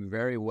that game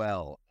very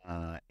well,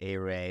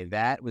 A-Ray.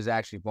 That was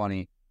actually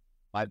funny.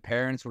 My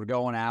parents were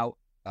going out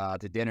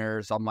to dinner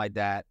or something like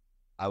that.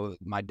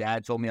 My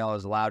dad told me I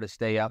was allowed to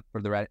stay up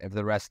for the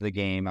rest of the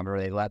game. I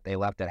remember they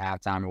left at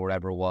halftime or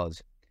whatever it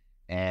was.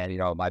 And,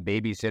 my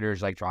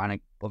babysitter's like trying to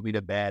put me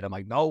to bed. I'm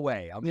like, no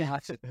way.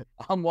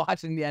 I'm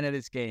watching the end of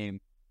this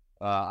game.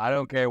 I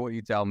don't care what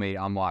you tell me.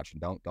 I'm watching.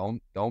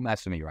 Don't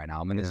mess with me right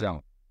now. I'm in the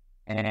zone.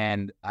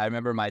 And I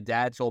remember my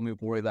dad told me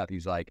before he left, he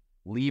was like,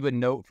 leave a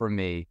note for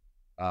me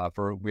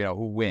for,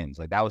 who wins.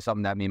 Like that was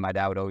something that me and my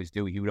dad would always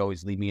do. He would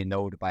always leave me a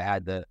note if I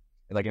had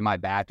like in my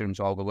bathroom.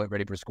 So I'll go get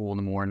ready for school in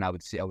the morning. I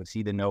would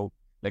see the note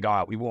like,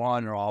 oh, we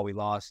won or oh, we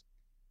lost.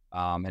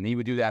 And he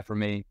would do that for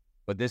me.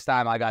 But this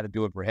time I got to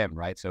do it for him,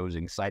 right? So it was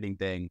an exciting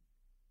thing.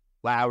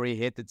 Lowry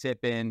hit the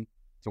tip in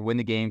to win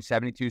the game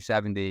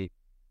 72-70.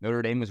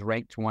 Notre Dame was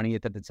ranked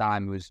 20th at the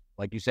time. It was,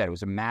 like you said, it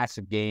was a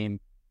massive game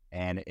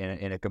and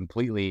in a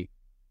completely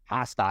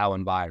hostile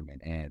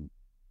environment. And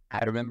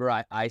I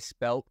remember I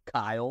spelled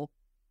Kyle,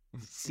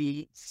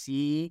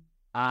 C-I-L-E.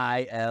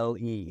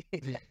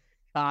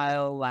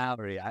 Kyle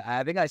Lowry.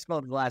 I think I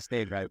spelled the last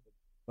name right,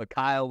 but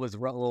Kyle was a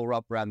little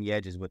rough around the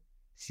edges with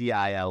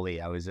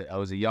C-I-L-E. I was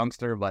a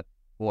youngster, but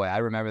boy, I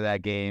remember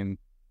that game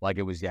like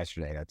it was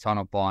yesterday. A ton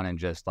of fun and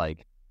just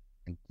like,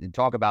 and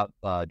talk about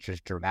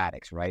just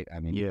dramatics, right? I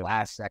mean,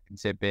 last second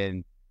tip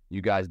in,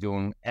 you guys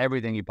doing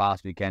everything you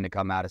possibly can to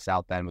come out of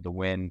South Bend with a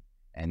win,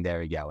 and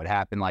there you go. It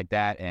happened like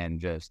that,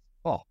 and just,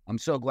 I'm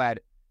so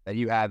glad that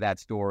you have that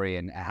story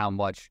and how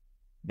much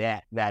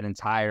that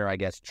entire, I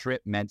guess,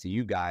 trip meant to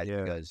you guys,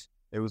 because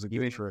it was a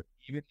good trip.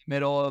 Even in the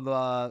middle of,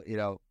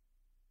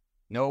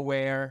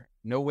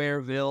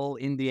 Nowhereville,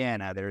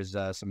 Indiana, there's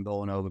some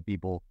Villanova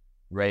people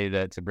ready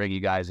to bring you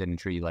guys in and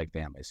treat you like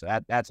family. So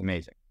that's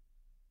amazing.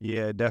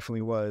 Yeah, it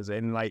definitely was.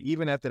 And like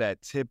even after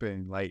that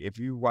tipping, like if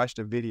you watch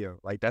the video,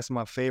 like that's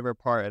my favorite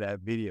part of that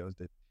video is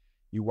that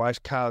you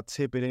watch Kyle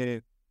tip it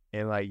in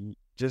and like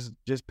just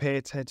pay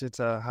attention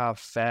to how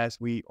fast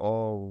we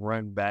all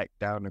run back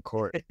down the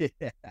court.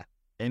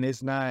 And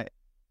it's not,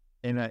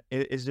 and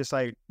it's just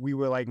like we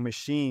were like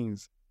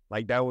machines.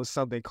 Like that was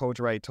something Coach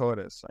Wright taught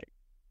us. Like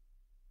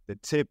the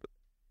tip,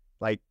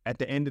 like at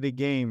the end of the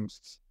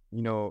games,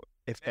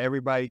 if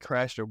everybody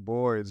crashed their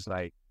boards,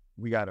 like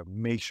we got to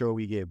make sure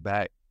we get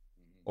back,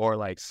 or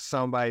like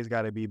somebody's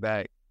got to be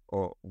back,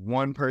 or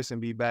one person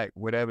be back,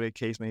 whatever the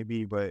case may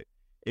be. But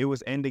it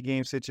was end of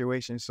game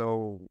situation.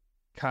 So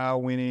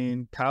Kyle went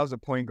in. Kyle's a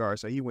point guard,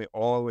 so he went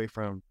all the way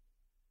from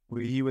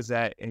where he was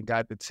at and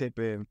got the tip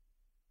in.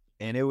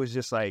 And it was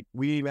just like,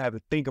 we didn't even have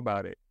to think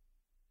about it.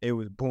 It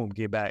was boom,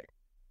 get back,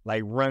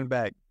 like run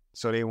back,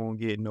 so they won't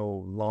get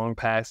no long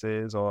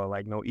passes or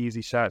like no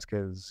easy shots,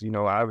 because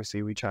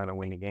obviously we trying to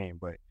win the game.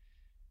 But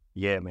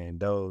yeah, man,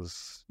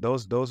 those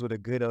were the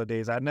good old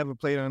days. I never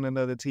played on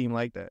another team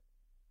like that.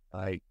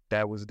 Like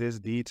that was this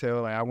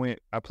detail. Like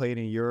I played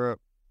in Europe.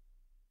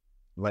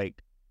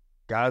 Like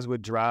guys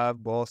would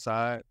drive ball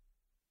side,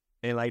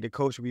 and like the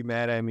coach would be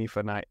mad at me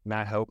for not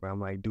helping. I'm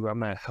like, dude, I'm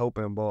not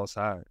helping ball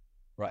side.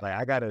 Right. Like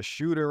I got a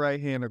shooter right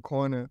here in the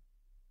corner.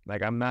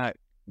 Like I'm not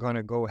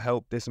gonna go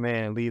help this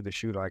man and leave the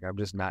shooter. Like I'm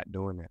just not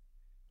doing that.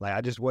 Like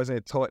I just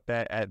wasn't taught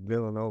that at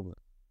Villanova.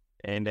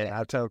 And then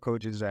I tell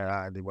coaches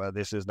that, well,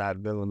 this is not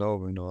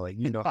Villanova, like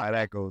how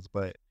that goes.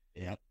 But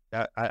yeah,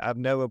 I've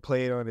never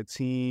played on a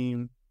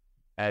team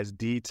as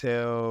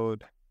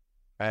detailed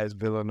as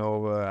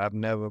Villanova. I've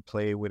never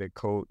played with a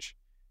coach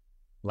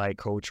like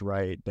Coach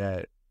Wright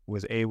that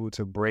was able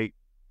to break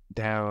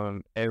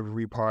down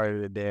every part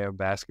of the damn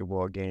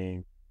basketball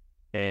game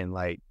and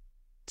like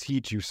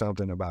teach you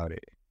something about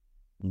it.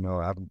 You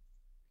know,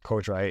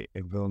 Coach Wright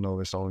in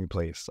Villanova is the only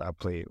place I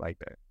played like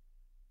that.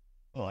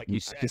 Well, like you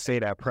said, I can say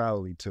that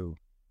proudly too.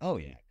 Oh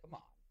yeah, come on,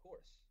 of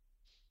course.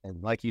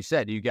 And like you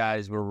said, you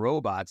guys were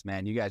robots,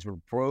 man. You guys were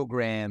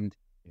programmed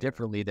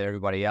differently than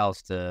everybody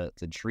else to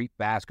treat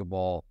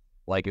basketball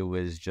like it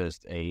was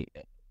just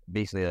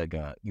basically like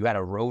you had a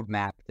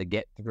roadmap to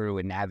get through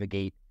and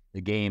navigate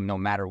the game no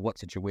matter what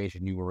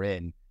situation you were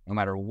in, no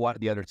matter what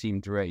the other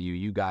team threw at you.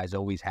 You guys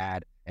always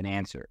had an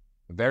answer.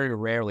 Very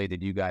rarely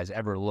did you guys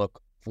ever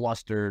look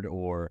flustered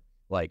or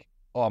like,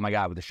 oh my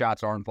God, the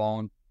shots aren't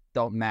falling.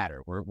 Don't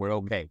matter. We're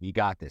okay. We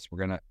got this.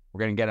 We're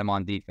gonna get them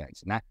on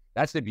defense. And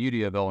that's the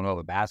beauty of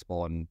Villanova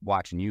basketball and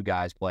watching you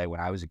guys play when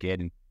I was a kid,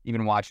 and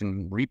even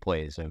watching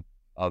replays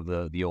of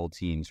the old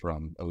teams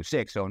from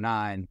 06,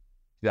 09,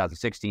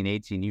 2016,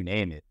 18, you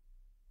name it.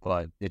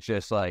 But it's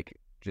just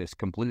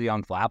completely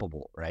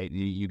unflappable, right?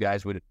 You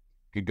guys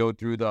could go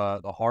through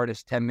the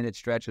hardest 10-minute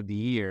stretch of the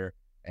year,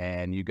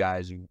 and you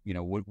guys, you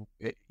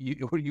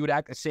would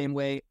act the same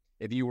way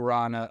if you were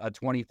on a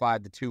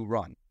 25-2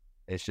 run.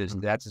 It's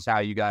just that's just how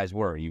you guys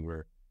were.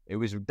 It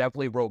was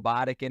definitely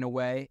robotic in a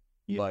way,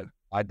 but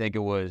I think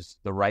it's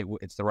the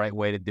right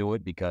way to do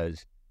it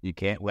because you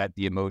can't let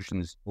the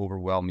emotions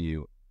overwhelm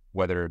you,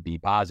 whether it be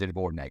positive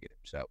or negative.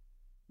 So,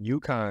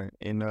 UConn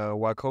in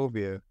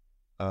Wachovia,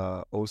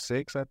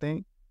 06, I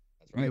think.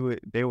 That's right.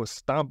 They were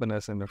stomping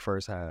us in the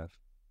first half,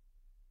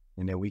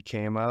 and then we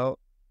came out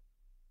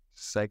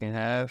second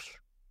half,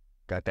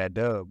 got that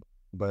dub.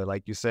 But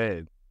like you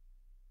said,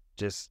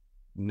 just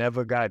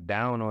never got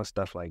down on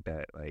stuff like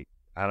that. Like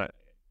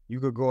you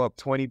could go up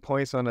 20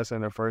 points on us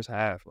in the first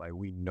half. Like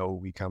we know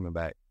we coming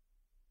back.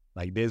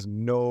 Like there's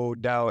no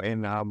doubt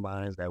in our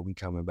minds that we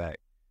coming back.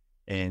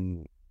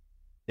 And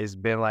it's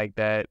been like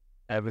that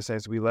ever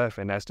since we left,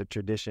 and that's the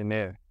tradition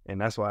there.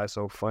 And that's why it's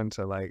so fun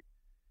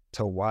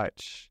to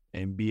watch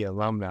and be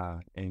alumni.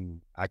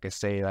 And I could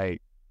say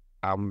like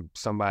I'm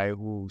somebody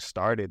who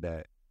started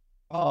that.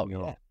 Oh, you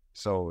know.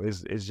 So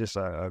it's just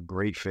a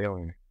great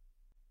feeling.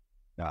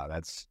 No,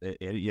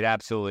 it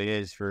absolutely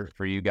is for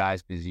you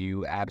guys, because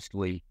you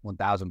absolutely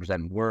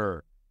 1,000%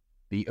 were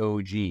the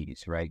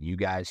OGs, right? You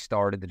guys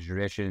started the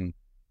tradition,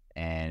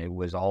 and it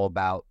was all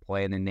about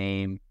playing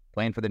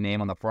for the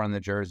name on the front of the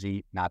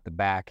jersey, not the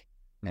back,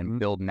 and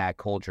building that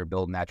culture,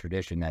 building that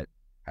tradition that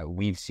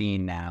we've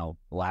seen now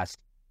the last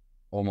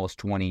almost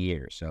 20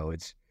 years. So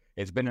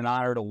it's been an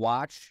honor to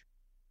watch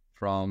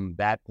from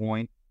that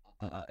point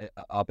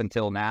up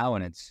until now,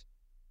 and it's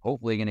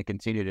hopefully going to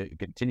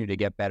continue to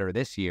get better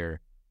this year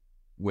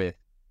with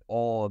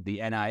all of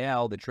the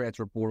NIL, the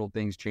transfer portal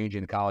things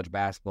changing the college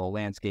basketball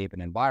landscape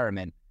and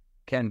environment.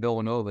 Can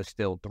Villanova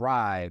still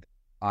thrive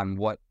on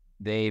what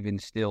they've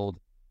instilled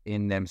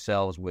in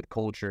themselves with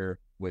culture,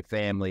 with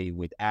family,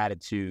 with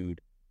attitude,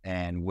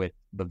 and with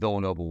the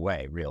Villanova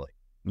way, really?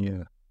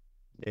 Yeah.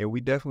 Yeah,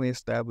 we definitely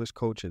established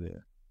culture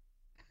there.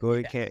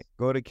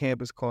 Go to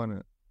Campus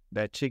Corner.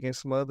 That chicken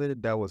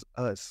smothered, that was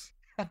us.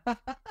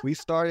 We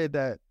started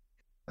that.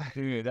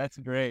 Dude, that's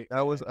great.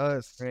 That was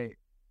us. Great.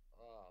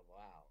 Oh,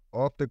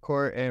 wow. Off the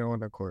court and on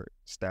the court,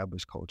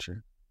 established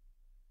culture.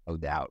 No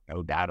doubt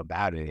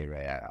about it,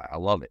 Ray. I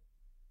love it.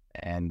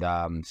 And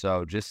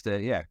so just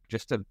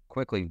to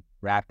quickly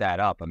wrap that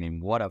up, I mean,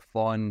 what a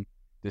fun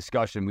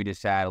discussion we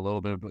just had, a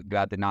little bit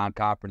about the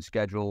non-conference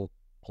schedule,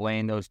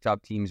 playing those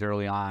tough teams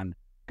early on,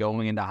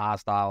 going into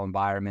hostile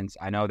environments.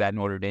 I know that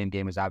Notre Dame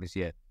game was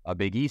obviously a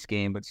Big East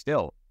game, but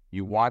still,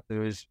 you want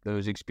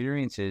those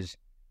experiences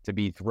to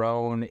be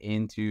thrown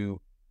into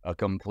a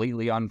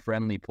completely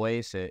unfriendly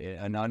place,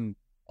 an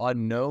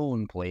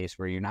unknown place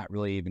where you're not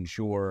really even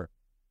sure.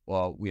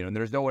 Well,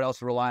 there's no one else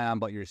to rely on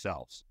but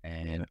yourselves,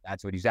 and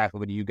that's exactly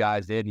what you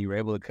guys did. And you were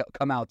able to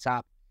come out on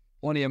top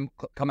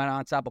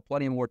of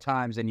plenty more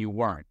times than you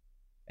weren't.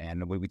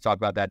 And we talked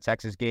about that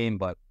Texas game,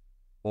 but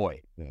boy,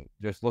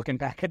 just looking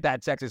back at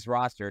that Texas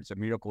roster, it's a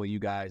miracle you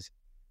guys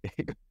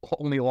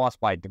only lost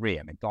by 3.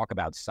 I mean, talk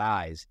about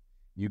size.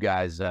 You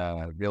guys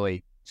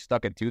really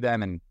stuck it to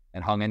them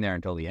and hung in there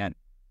until the end.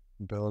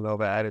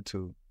 Villanova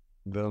attitude.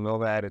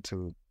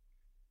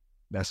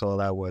 That's all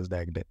that was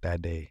that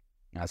day.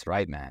 That's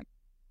right, man.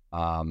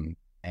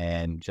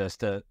 And just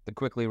to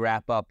quickly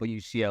wrap up with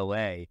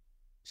UCLA,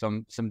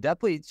 some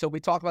definitely. So we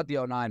talked about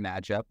the 09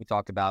 matchup. We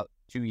talked about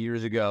 2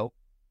 years ago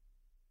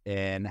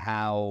and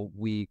how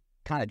we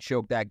kind of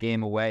choked that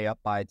game away, up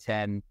by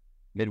 10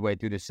 midway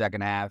through the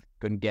second half.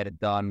 Couldn't get it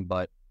done,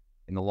 but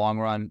in the long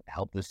run,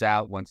 helped us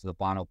out. Went to the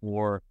Final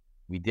Four.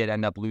 We did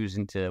end up we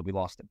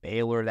lost to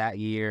Baylor that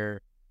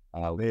year.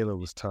 Baylor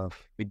was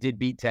tough. We did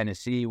beat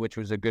Tennessee, which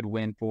was a good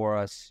win for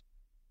us.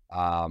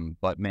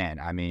 But man,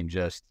 I mean,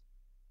 just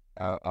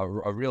a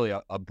really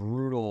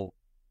brutal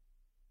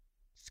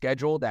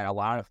schedule that a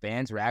lot of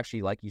fans were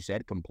actually, like you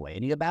said,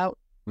 complaining about,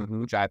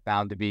 which I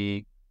found to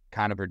be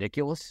kind of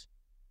ridiculous.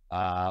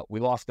 We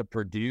lost to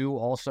Purdue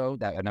also,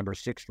 that a number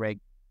 6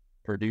 ranked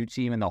Purdue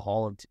team in the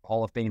Hall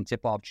of Fame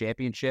tip-off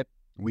championship.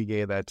 We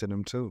gave that to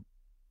them too.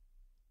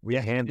 We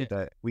handed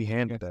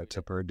that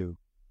to Purdue.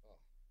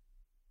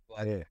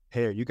 But, yeah,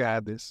 here, you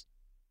got this.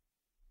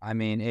 I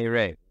mean, hey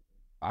Ray,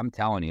 I'm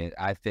telling you,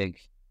 I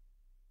think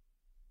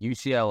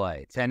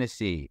UCLA,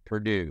 Tennessee,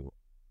 Purdue,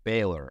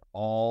 Baylor,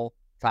 all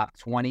top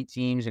 20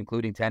 teams,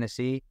 including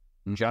Tennessee.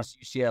 Just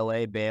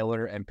UCLA,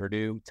 Baylor, and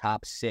Purdue,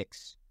 top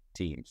 6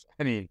 teams.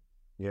 I mean,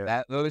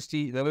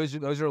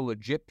 those are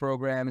legit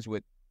programs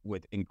with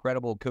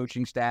incredible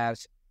coaching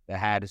staffs that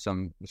had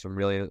some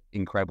really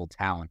incredible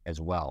talent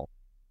as well.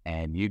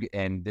 And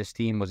this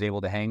team was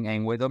able to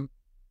hang with them.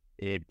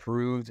 It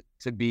proved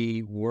to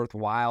be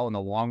worthwhile in the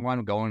long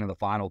run, going to the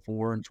Final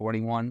Four in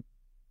 21.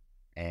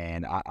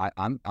 And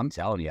I'm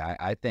telling you,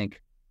 I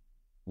think,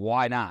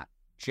 why not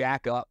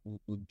jack up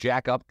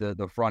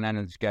the front end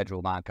of the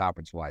schedule,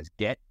 non-conference wise.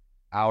 Get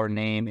our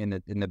name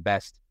in the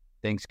best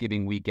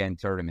Thanksgiving weekend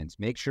tournaments.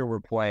 Make sure we're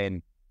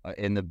playing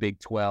in the Big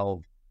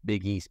 12,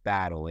 Big East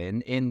battle,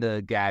 in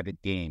the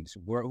Gavitt games.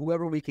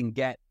 Whoever we can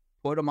get,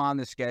 put them on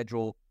the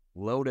schedule,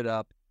 load it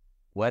up.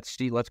 Let's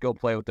go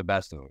play with the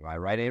best of them.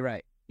 Right,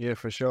 A-Ray? Yeah,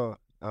 for sure.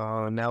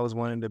 And that was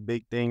one of the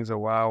big things of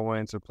why I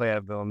wanted to play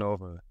at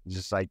Villanova,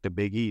 just like the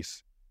Big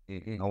East.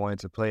 I wanted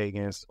to play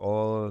against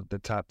all of the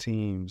top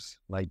teams.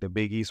 Like the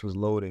Big East was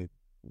loaded,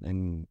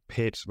 and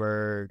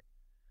Pittsburgh,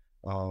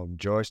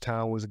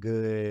 Georgetown was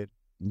good,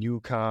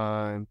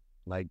 UConn.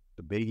 Like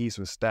the Big East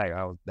was stacked.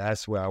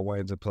 That's where I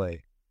wanted to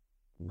play.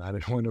 I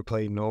didn't want to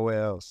play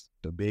nowhere else.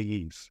 The Big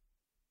East,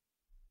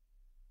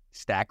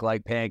 stacked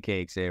like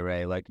pancakes,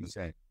 Ray, like you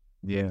said.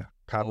 Yeah,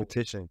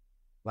 competition.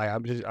 Like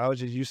I was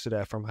just used to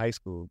that from high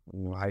school.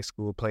 High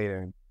school played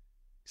in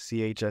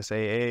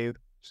CHSAA,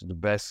 which is the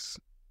best,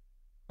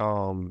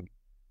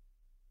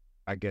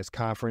 I guess,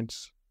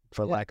 conference,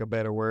 for lack of a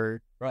better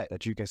word, right,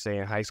 that you can say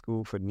in high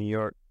school for New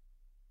York.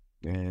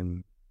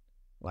 And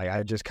like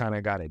I just kind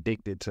of got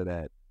addicted to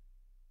that,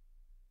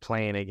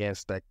 playing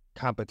against that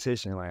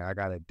competition. Like I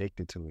got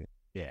addicted to it.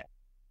 Yeah,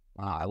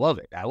 I love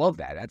it. I love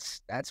that.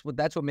 That's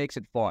what makes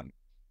it fun.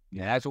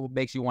 Yeah, that's what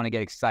makes you want to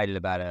get excited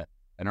about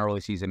an early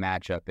season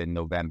matchup in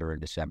November and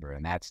December,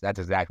 and that's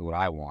exactly what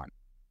I want.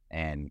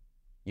 And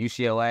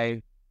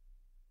UCLA,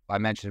 I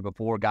mentioned it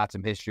before, got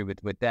some history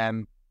with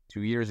them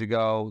 2 years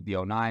ago. The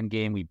 2009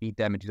 game, we beat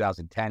them in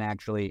 2010.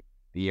 Actually,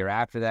 the year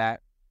after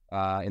that,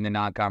 in the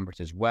non-conference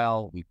as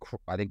well,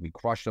 I think we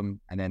crushed them,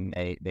 and then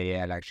they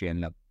had actually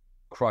ended up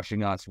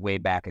crushing us way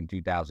back in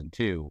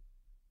 2002.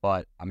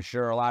 But I'm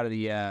sure a lot of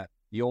the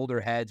older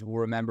heads will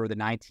remember the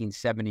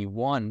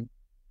 1971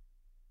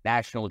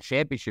 national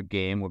championship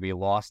game where we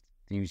lost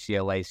to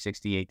UCLA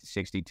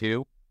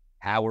 68-62.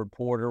 Howard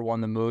Porter won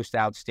the most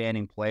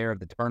outstanding player of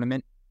the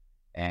tournament,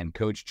 and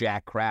Coach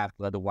Jack Kraft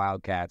led the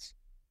Wildcats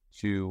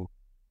to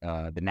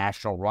the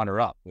national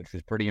runner-up, which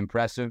was pretty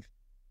impressive.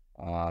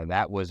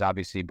 That was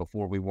obviously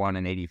before we won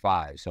in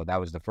 85, so that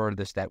was the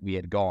furthest that we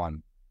had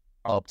gone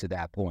up to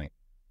that point.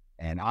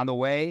 And on the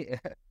way,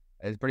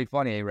 it's pretty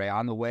funny, Ray,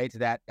 on the way to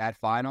that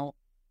final,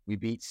 we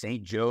beat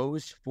St.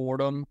 Joe's,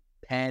 Fordham,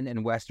 Penn,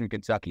 and Western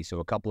Kentucky, so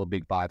a couple of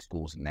Big Five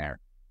schools in there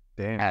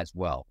as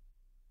well.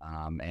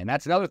 And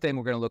that's another thing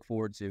we're going to look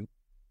forward to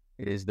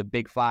is the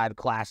Big Five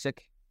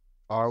Classic.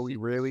 Are we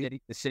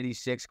really? The City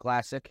Six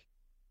Classic.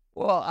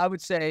 Well, I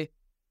would say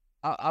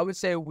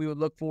we would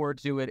look forward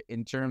to it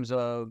in terms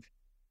of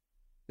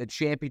the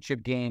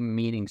championship game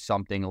meaning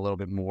something a little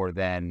bit more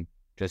than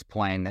just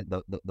playing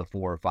the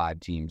 4 or 5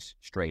 teams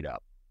straight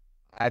up.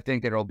 I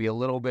think there'll be a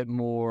little bit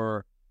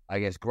more, I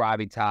guess,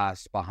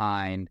 gravitas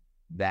behind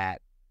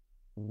that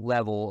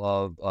level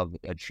of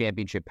a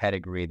championship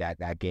pedigree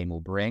that game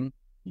will bring.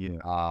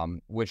 Yeah.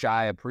 Which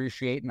I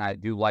appreciate, and I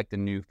do like the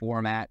new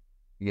format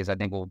because I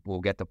think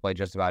we'll get to play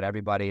just about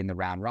everybody in the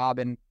round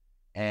robin.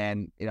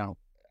 And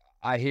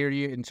I hear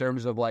you in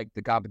terms of like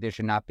the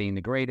competition not being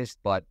the greatest,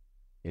 but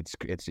it's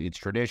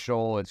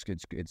traditional. It's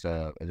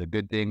a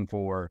good thing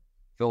for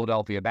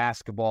Philadelphia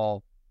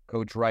basketball.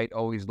 Coach Wright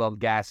always loved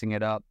gassing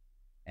it up,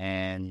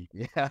 and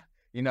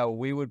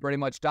we would pretty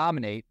much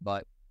dominate,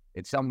 but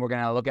it's something we're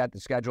going to look at the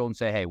schedule and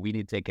say, hey, we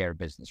need to take care of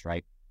business,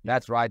 right?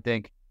 That's where I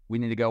think we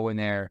need to go in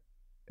there,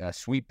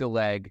 sweep the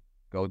leg,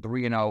 go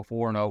 3-0,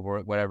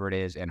 4-0, whatever it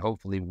is, and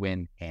hopefully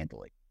win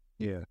handily.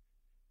 Yeah.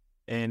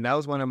 And that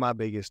was one of my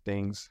biggest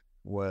things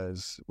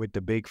was with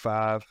the Big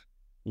Five.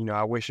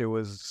 I wish it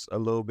was a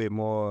little bit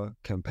more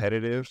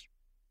competitive.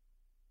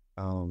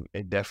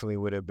 It definitely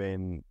would have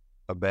been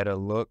a better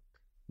look.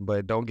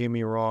 But don't get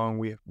me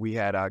wrong, we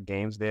had our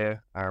games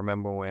there. I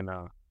remember when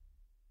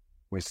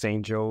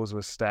St. Joe's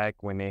was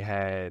stacked, when they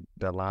had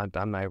Delonte.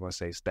 I'm not even going to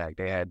say stacked.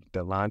 They had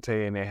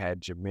Delonte and they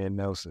had Jameer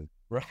Nelson.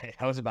 Right,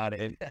 that was about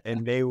it.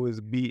 and they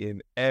was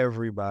beating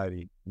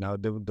everybody. Now,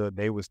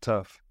 they was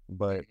tough.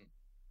 But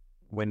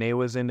when they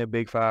was in the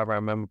Big Five, I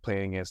remember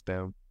playing against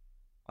them.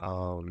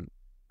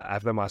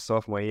 After my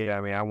sophomore year,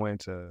 I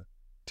went to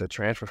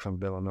transfer from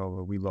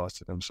Villanova. We lost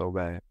to them so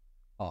bad.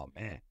 Oh,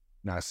 man.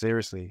 Now,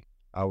 seriously,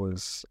 I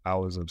was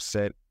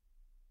upset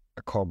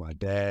called my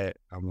dad.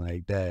 I'm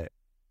like, Dad,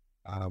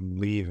 I'm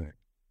leaving.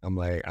 I'm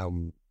like,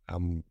 I'm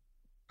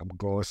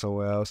going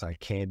somewhere else. I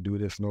can't do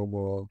this no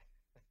more.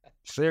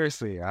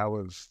 Seriously, I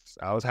was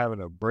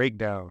having a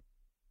breakdown.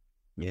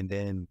 And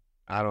then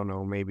I don't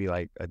know, maybe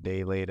like a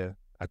day later,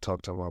 I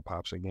talked to my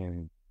pops again,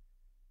 and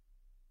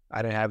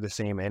I didn't have the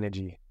same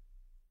energy.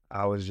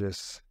 I was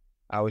just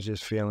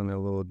feeling a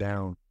little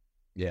down.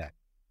 Yeah.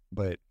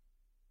 But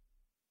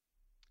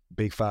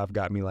Big Five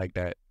got me like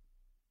that.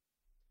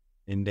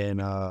 And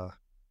then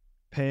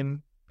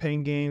Penn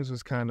games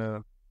was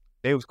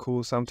they was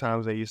cool.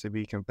 Sometimes they used to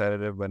be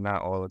competitive, but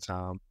not all the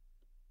time.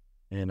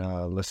 And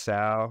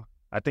LaSalle,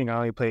 I think I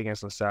only played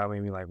against LaSalle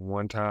maybe like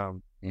one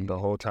time the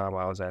whole time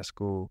I was at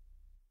school.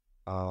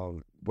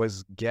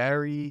 Was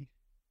Gary,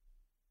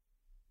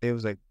 there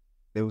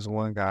was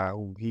one guy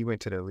who he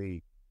went to the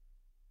league.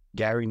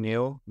 Gary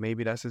Neal,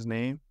 maybe that's his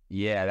name.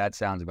 Yeah, that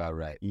sounds about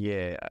right.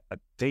 Yeah, I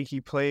think he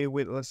played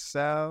with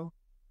LaSalle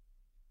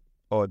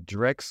or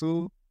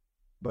Drexel,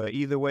 but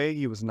either way,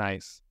 he was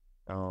nice.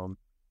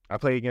 I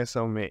played against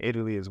him in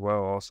Italy as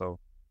well, also.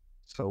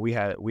 So we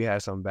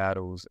had some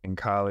battles in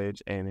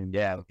college and in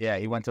Yeah,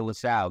 he went to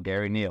LaSalle.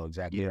 Gary Neal,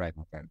 exactly right,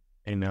 my friend.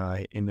 And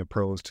in the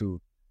pros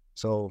too.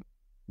 So,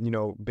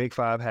 Big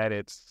Five had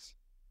it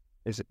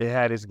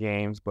had its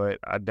games, but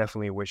I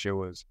definitely wish it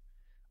was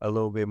a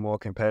little bit more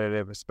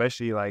competitive,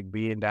 especially like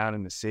being down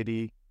in the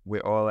city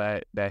with all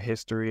that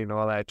history and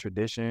all that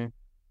tradition.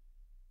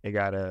 It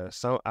got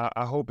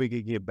I hope it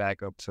could get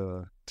back up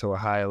to a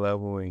higher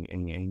level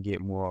and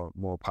get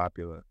more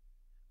popular.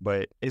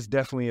 But it's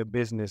definitely a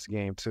business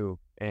game too.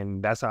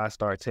 And that's how I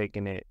start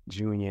taking it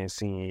junior and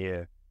senior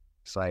year.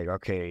 It's like,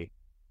 okay,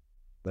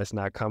 let's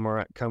not come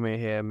in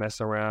here and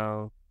mess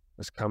around.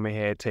 Let's come in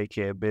here, take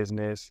care of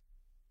business,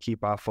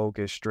 keep our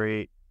focus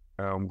straight,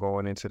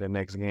 going into the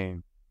next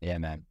game. Yeah,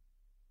 man.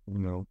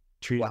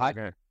 Treat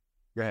it.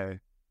 Go ahead.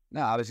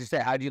 No, I was just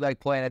saying, how do you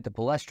like playing at the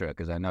Palestra?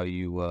 Because I know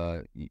you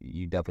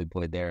definitely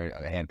played there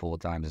a handful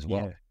of times as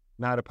well. Yeah.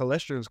 Nah, the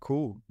Palestra is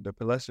cool.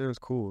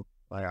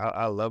 Like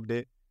I loved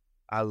it.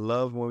 I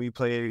love when we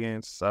played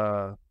against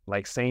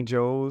like St.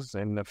 Joe's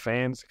and the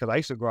fans, because I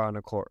used to go out on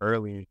the court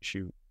early and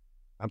shoot.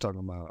 I'm talking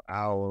about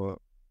hour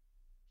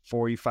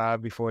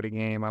 45 before the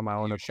game. I'm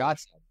out on the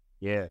shots.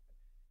 Yeah.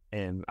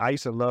 And I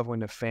used to love when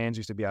the fans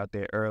used to be out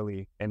there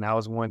early. And that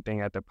was one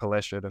thing at the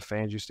Palestra. The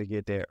fans used to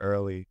get there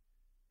early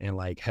and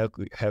like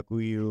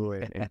heckle you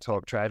and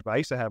talk trash. But I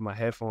used to have my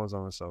headphones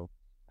on, so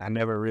I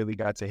never really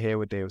got to hear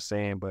what they were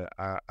saying. But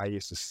I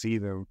used to see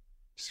them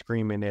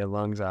screaming their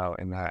lungs out,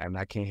 and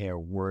I can't hear a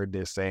word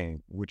they're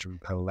saying, which was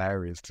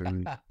hilarious to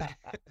me.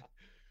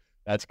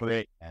 That's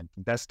great, man.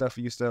 That stuff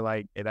used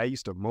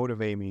to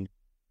motivate me.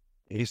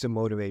 It used to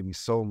motivate me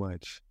so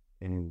much,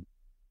 and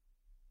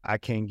I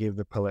can't give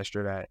the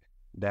Palestra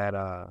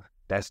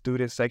that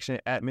student section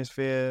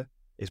atmosphere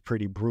is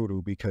pretty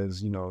brutal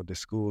because, the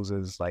schools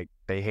is like,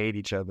 they hate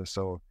each other.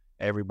 So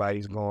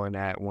everybody's going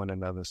at one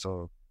another.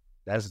 So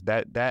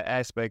that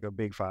aspect of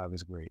Big Five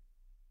is great.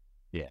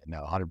 Yeah,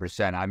 no,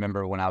 100%. I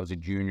remember when I was a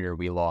junior,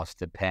 we lost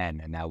to Penn,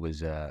 and that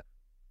was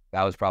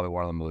probably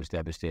one of the most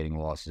devastating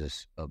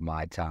losses of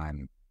my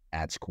time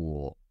at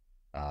school.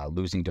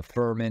 Losing to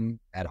Furman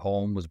at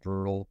home was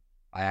brutal.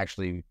 I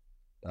actually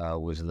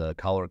was the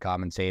color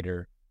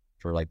commentator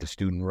for like the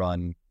student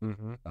run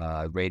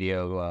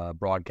radio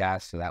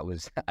broadcast. So that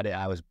was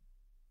I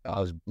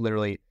was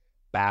literally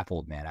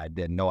baffled, man. I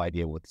had no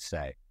idea what to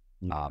say.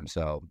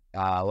 So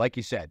like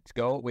you said,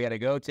 we had to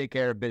go take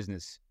care of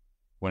business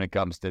when it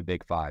comes to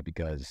Big Five,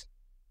 because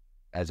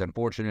as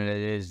unfortunate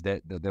it is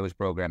that those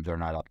programs are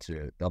not up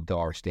to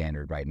our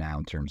standard right now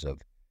in terms of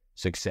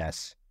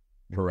success,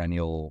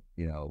 perennial,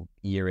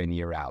 year in,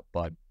 year out.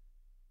 But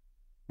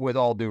with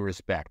all due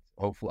respect,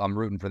 hopefully I'm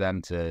rooting for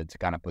them to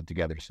kind of put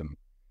together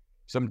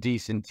some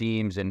decent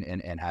teams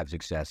and have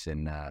success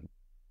in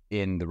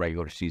the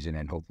regular season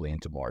and hopefully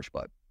into March.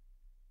 But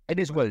it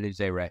is what it is,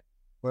 Ray.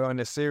 Well, on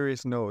a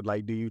serious note,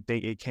 like, do you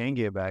think it can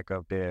get back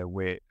up there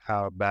with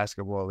how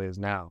basketball is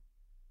now?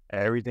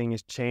 Everything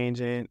is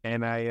changing.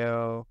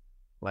 NIL,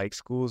 like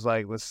schools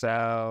like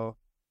LaSalle,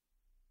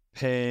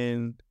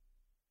 Penn,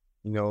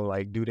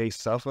 like, do they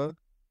suffer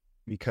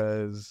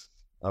because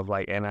of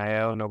like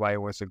NIL? Nobody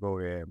wants to go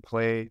there and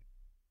play.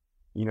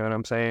 You know what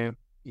I'm saying?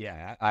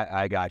 Yeah,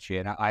 I got you.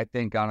 And I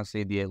think,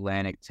 honestly, the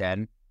Atlantic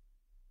 10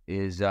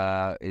 is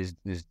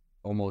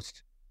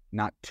almost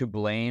not to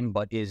blame,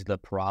 but is the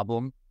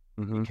problem.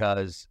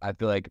 Because I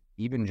feel like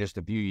even just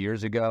a few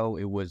years ago,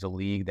 it was a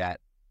league that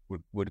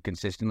would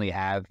consistently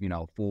have,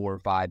 4 or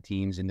 5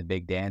 teams in the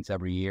big dance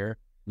every year.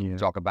 Yeah.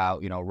 Talk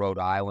about, Rhode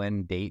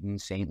Island, Dayton,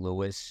 St.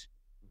 Louis,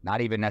 not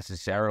even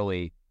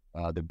necessarily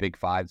the big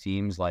 5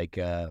 teams like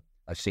a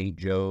St.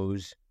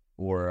 Joe's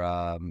or,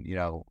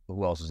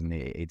 who else is in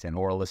the A10,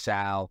 or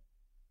LaSalle,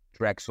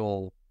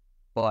 Drexel.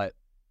 But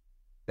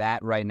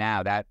that right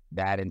now,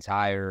 that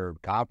entire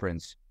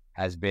conference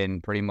has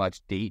been pretty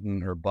much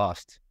Dayton or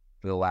bust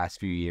for the last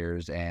few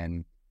years,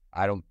 and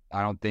I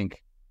don't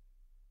think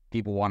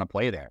people want to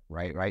play there,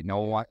 right? No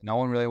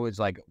one really was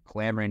like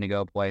clamoring to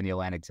go play in the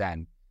Atlantic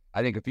 10.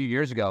 I think a few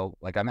years ago,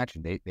 like I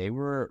mentioned, they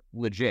were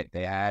legit.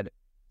 They had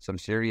some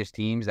serious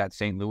teams. That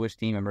St. Louis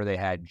team, remember they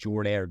had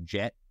Jordair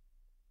Jet,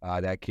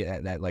 that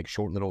kid, that like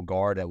short little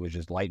guard that was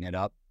just lighting it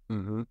up.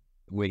 Mm-hmm.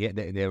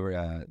 They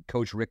were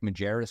Coach Rick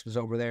Majerus was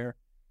over there,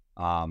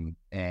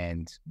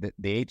 and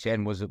the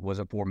HN was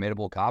a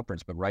formidable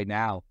conference. But right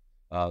now,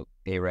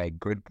 A-Ray,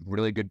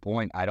 really good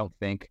point. I don't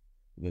think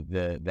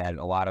that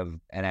a lot of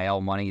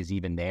NIL money is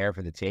even there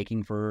for the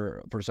taking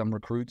for some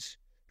recruits,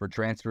 for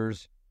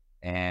transfers.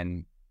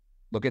 And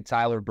look at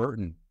Tyler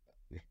Burton.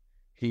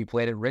 He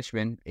played at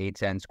Richmond,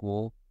 A-10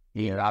 school.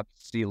 He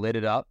obviously lit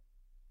it up,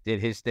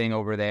 did his thing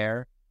over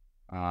there.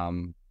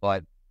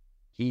 But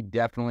he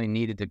definitely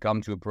needed to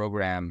come to a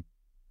program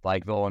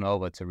like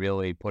Villanova to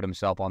really put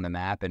himself on the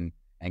map and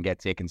get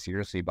taken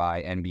seriously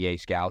by NBA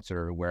scouts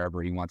or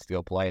wherever he wants to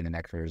go play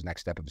for his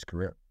next step of his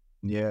career.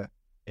 Yeah.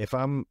 If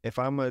I'm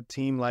a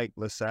team like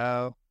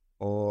LaSalle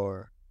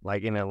or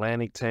like in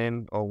Atlantic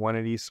 10 or one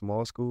of these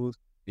small schools,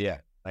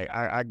 like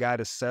I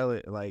gotta sell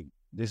it. Like,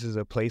 this is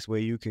a place where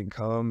you can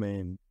come,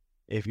 and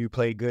if you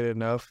play good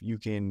enough, you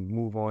can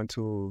move on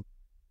to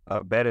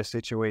a better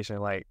situation,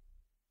 like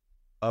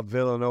a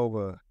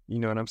Villanova. You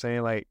know what I'm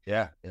saying? Like,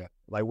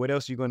 like what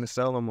else you gonna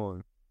sell them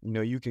on? You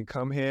know, you can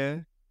come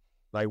here,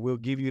 like we'll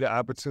give you the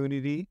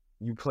opportunity.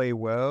 You play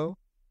well,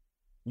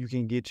 you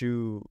can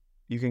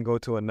go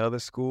to another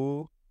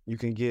school, you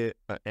can get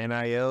an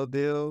NIL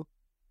deal,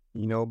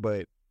 you know,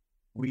 but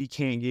we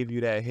can't give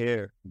you that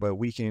here, but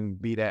we can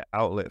be that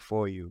outlet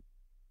for you.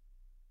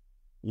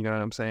 You know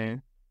what I'm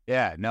saying?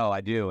 Yeah, no, I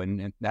do.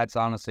 And that's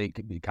honestly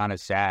could be kind of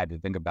sad to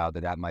think about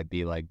that might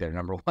be like their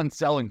number one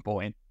selling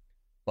point.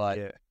 But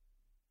yeah,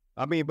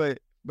 I mean, but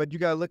you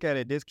gotta look at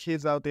it. There's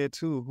kids out there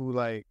too who,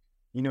 like,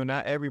 you know,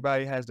 not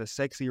everybody has the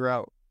sexy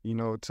route, you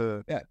know,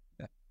 to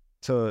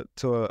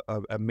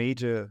a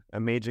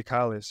major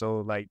college. So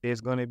like,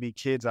 there's gonna be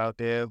kids out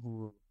there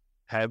who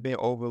have been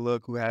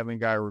overlooked, who haven't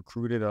got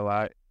recruited a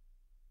lot,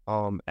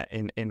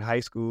 in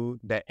high school,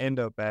 that end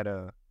up at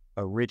a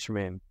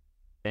Richmond,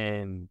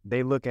 and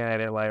they look at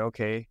it like,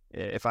 okay,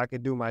 if I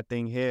can do my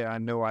thing here, I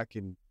know I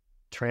can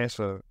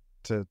transfer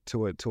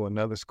to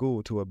another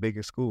school, to a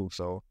bigger school.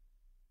 So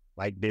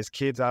like, there's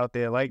kids out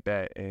there like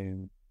that,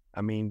 and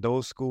I mean,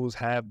 those schools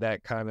have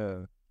that kind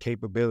of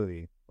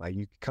capability. Like,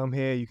 you can come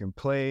here, you can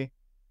play,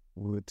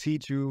 we'll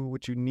teach you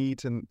what you need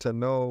to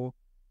know.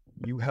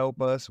 You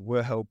help us,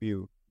 we'll help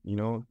you. You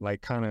know,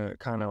 like kind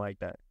of like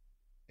that.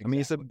 Exactly. I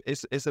mean,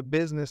 it's a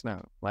business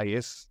now. Like,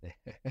 it's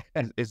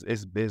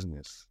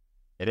business.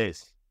 It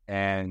is,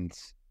 and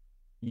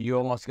you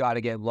almost got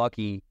to get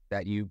lucky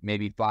that you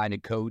maybe find a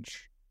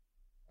coach,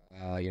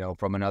 you know,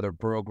 from another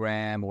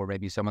program, or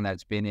maybe someone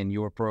that's been in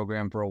your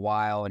program for a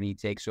while, and he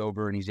takes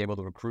over and he's able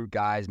to recruit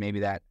guys. Maybe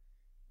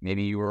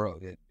you were,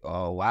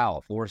 oh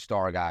wow, a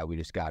 4-star guy we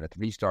just got, a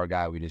 3-star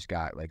guy we just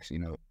got, like, you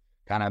know,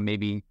 kind of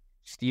maybe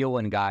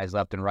stealing guys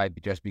left and right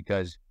just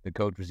because the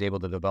coach was able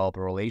to develop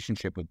a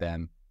relationship with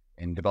them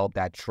and develop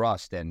that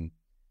trust. And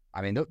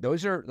I mean,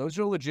 those are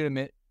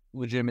legitimate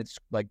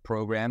like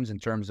programs in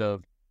terms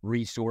of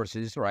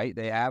resources, right?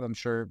 They have, I'm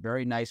sure,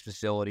 very nice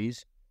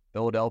facilities.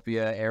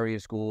 Philadelphia area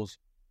schools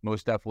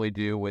most definitely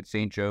do, with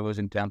St. Joe's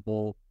and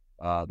Temple.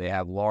 They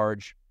have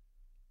large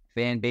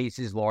fan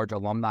bases, large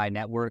alumni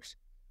networks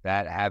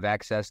that have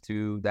access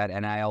to that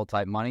NIL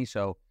type money.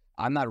 So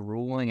I'm not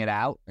ruling it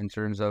out in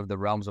terms of the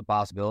realms of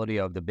possibility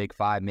of the Big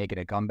Five making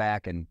a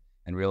comeback and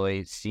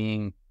really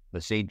seeing the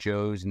St.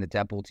 Joe's and the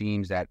Temple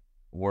teams that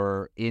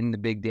were in the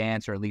big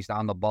dance, or at least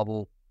on the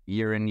bubble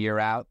year in, year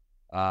out,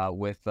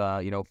 with,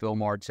 you know, Phil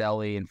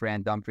Martelli and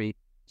Fran Dunphy.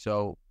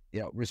 So,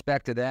 you know,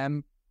 respect to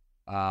them.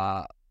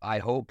 I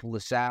hope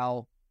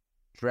LaSalle,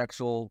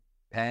 Drexel,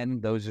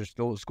 Penn, those are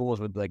still schools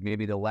with like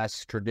maybe the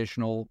less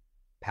traditional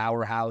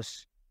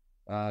powerhouse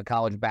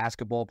college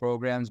basketball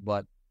programs.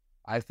 But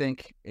I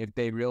think if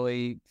they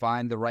really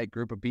find the right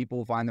group of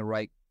people, find the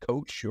right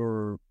coach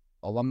or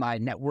alumni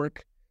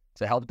network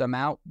to help them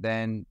out,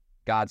 then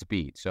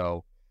Godspeed.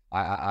 So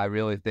I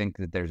really think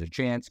that there's a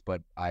chance,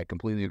 but I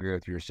completely agree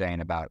with what you're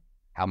saying about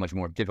how much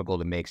more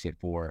difficult it makes it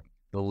for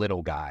the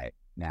little guy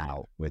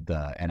now with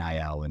the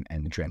NIL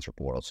and the transfer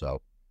portal.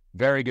 So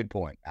very good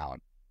point,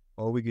 Alan.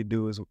 All we could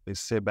do is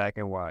sit back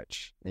and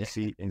watch and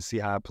see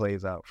how it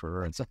plays out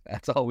for real.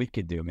 That's all we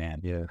could do,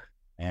 man. Yeah.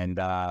 And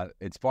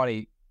it's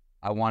funny,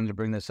 I wanted to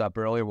bring this up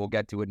earlier. We'll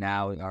get to it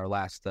now. Our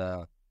last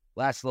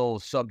little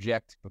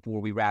subject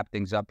before we wrap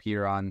things up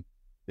here on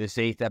this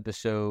 8th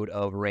episode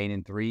of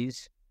Raynin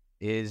Threes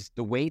is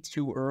the way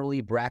too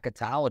early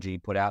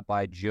bracketology put out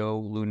by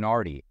Joe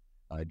Lunardi,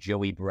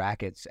 Joey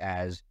Brackets,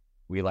 as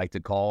we like to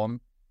call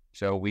him.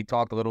 So we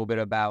talked a little bit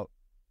about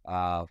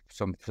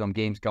some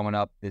games coming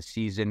up this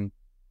season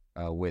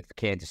with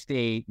Kansas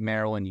State,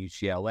 Maryland,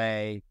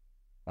 UCLA.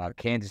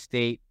 Kansas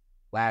State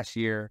last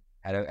year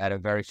had a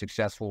very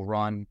successful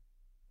run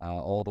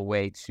all the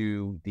way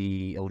to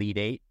the Elite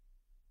Eight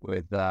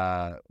with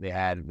they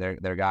had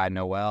their guy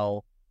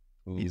Noel.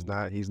 He's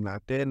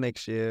not there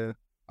next year.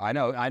 I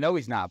know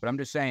he's not, but I'm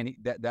just saying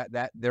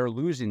that they're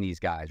losing these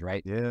guys,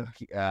 right? Yeah.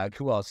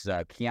 Who else?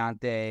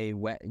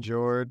 Keontae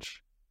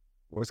George.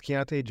 Was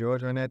Keontae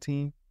George on that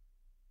team?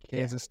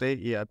 Kansas State?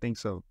 Yeah, I think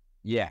so.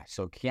 Yeah,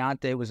 so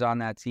Keontae was on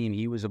that team.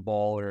 He was a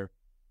baller.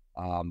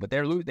 But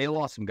they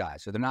lost some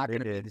guys, so they're not going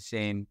to be the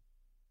same.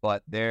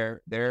 But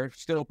they're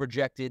still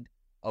projected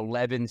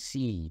 11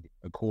 seed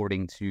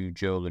according to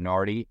Joe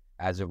Lunardi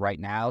as of right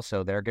now.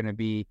 So they're going to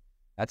be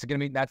that's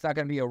not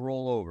going to be a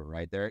rollover,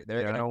 right?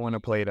 I don't want to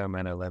play them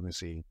at 11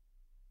 seed.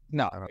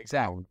 No, exactly.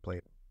 I don't want to play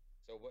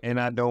them. And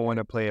I don't want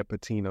to play a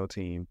Patino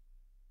team.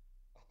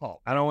 Oh,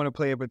 I don't want to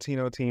play a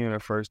Patino team in the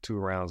first 2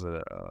 rounds of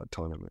the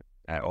tournament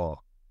at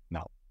all.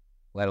 No,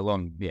 let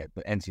alone the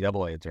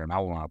NCAA tournament.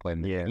 I want to play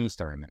in the East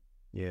tournament.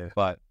 Yeah.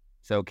 But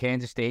so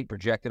Kansas State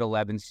projected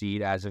 11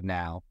 seed as of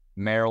now.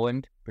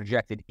 Maryland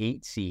projected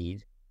 8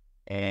 seed,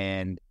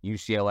 and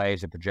UCLA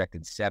is a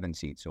projected 7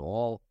 seed. So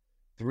all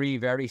 3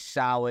 very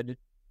solid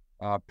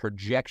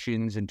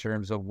projections in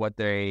terms of what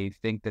they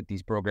think that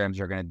these programs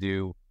are going to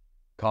do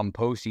come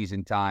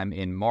postseason time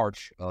in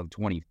March of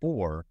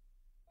 24.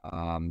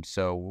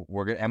 So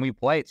we're gonna, and we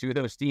play 2 of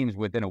those teams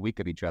within a week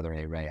of each other.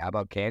 Hey, Ray, how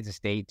about Kansas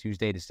State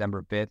Tuesday,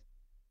 December 5th?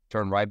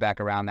 Turn right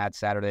back around that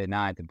Saturday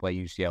 9th and play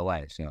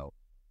UCLA. So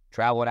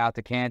traveling out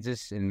to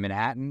Kansas and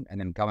Manhattan, and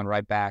then coming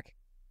right back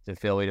to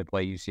Philly to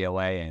play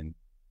UCLA. And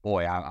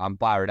boy, I'm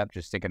fired up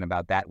just thinking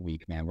about that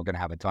week, man. We're gonna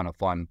have a ton of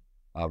fun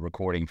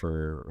recording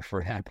for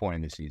that point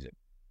in the season.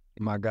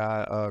 My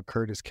guy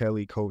Curtis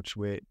Kelly coached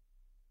with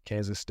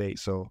Kansas State,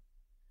 so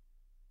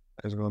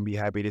I was gonna be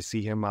happy to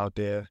see him out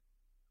there.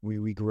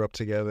 We grew up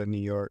together in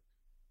New York.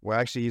 Well,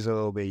 actually, he's a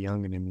little bit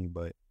younger than me,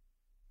 but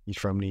he's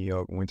from New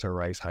York, went to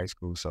Rice High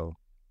School. So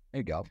there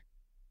you go.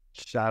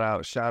 Shout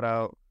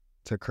out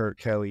to Kurt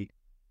Kelly.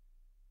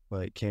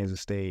 But Kansas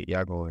State,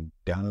 y'all going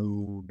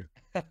down.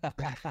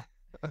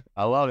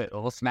 I love it. A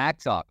little smack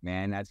talk,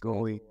 man. That's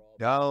going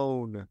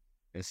down.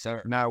 Yes,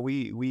 sir. Now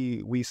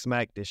we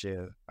smacked this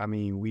year. I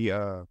mean,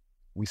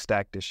 we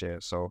stacked this year.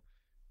 So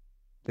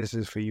this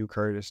is for you,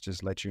 Curtis.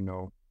 Just let you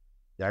know,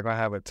 y'all gonna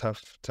have a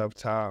tough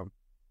time.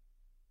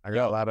 I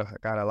got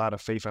a lot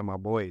of faith in my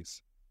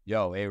boys.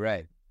 Yo, hey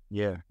Ray.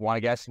 Yeah. Want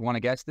to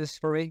guess this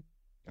for me?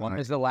 When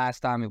was the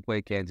last time we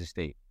played Kansas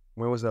State?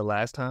 When was the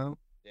last time?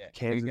 Yeah.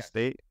 Kansas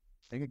State?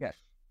 Take a guess.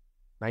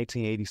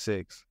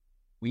 1986.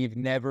 We've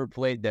never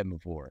played them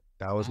before.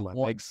 That was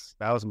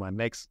my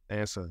next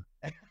answer.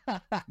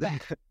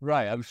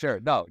 Right, I'm sure.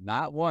 No,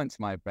 not once,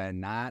 my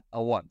friend. Not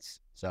a once.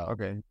 So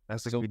okay,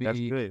 that's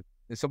good.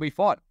 This will be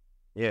fun.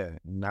 Yeah.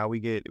 Now we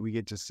get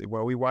to see.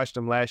 Well, we watched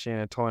them last year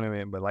in a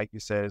tournament, but like you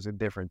said, it's a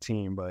different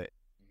team. But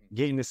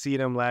getting to see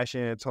them last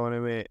year in a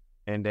tournament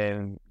and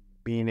then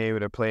being able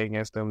to play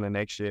against them the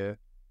next year,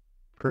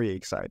 pretty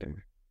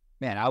exciting.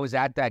 Man, I was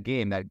at that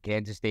game, that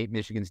Kansas State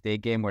Michigan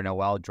State game where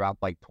Noel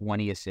dropped like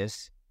 20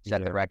 assists,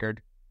 set the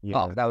record. Yeah.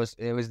 Oh,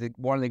 it was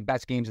one of the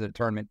best games of the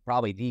tournament,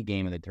 probably the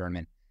game of the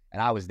tournament.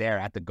 And I was there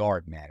at the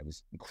Guard, man. It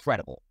was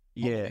incredible.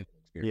 Yeah.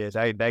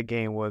 That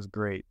game was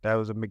great. That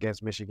was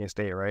against Michigan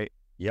State, right?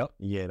 Yep.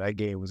 Yeah, that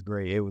game was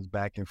great. It was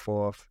back and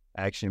forth,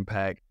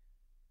 action-packed,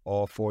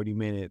 all 40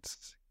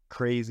 minutes,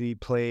 crazy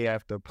play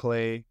after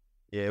play.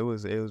 Yeah, it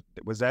was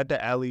that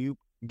the alley-oop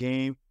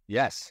game?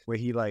 Yes. Where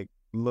he like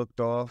looked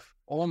off.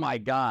 Oh my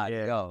God.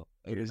 Yeah. Yo,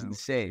 it was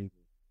insane.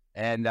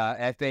 And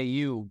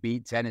FAU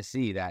beat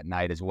Tennessee that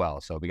night as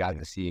well. So we got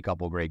to see a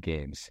couple of great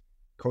games.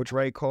 Coach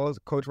Wright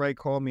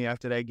called me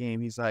after that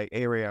game. He's like,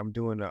 "Hey Ray, I'm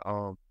doing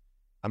I'm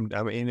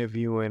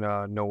interviewing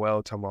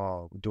Noel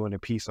tomorrow, doing a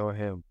piece on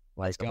him,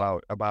 like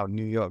about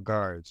New York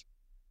guards."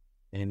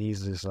 And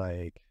he's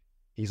like,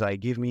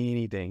 "Give me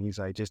anything." He's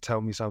like, "Just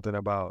tell me something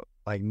about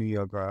like New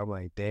York guard." I'm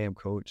like, "Damn,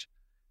 coach,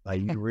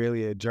 like you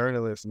really a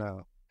journalist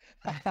now."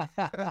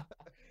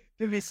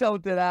 Give me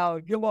something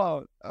out. Come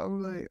on.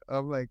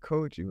 I'm like,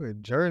 "Coach, you a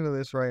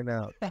journalist right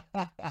now."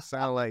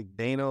 Sound like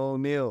Dana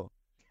O'Neal.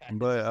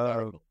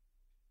 But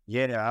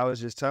yeah, I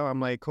was just telling him,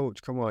 I'm like,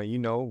 "Coach, come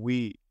on,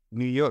 we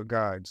New York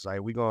guards,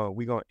 like we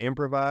gonna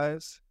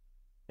improvise,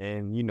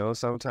 and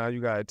sometimes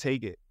you gotta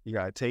take it. You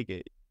gotta take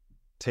it.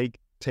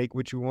 Take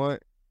what you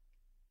want,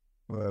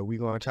 but we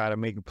gonna try to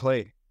make a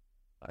play,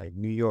 like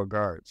New York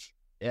guards."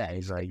 Yeah,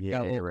 he's like, "Yeah,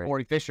 got a little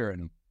Corey Fisher in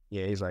him."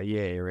 Yeah, he's like,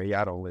 "Yeah, Ray,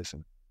 y'all don't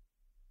listen."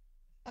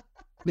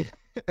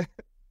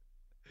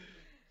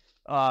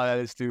 Oh, that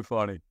is too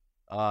funny.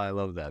 Oh, I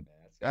love that, man.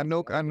 I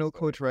know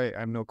Coach Wright.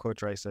 I know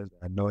Coach Wright says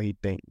that. I know he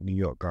think New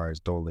York guards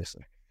don't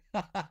listen.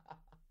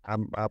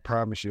 I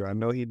promise you, I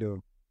know he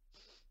do.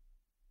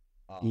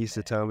 He used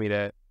to tell me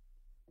that.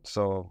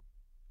 So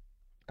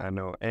I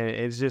know. And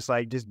it's just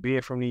like, just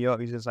being from New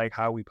York, it's just like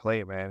how we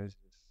play, man. It's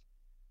just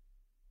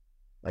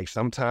like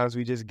sometimes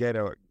we just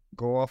gotta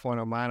go off on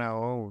a mind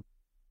our own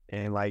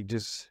and like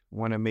just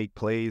want to make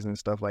plays and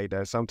stuff like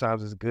that.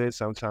 Sometimes it's good,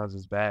 sometimes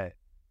it's bad.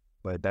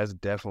 But that's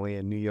definitely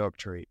a New York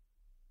trait.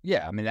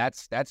 Yeah, I mean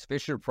that's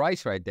Fisher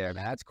Price right there,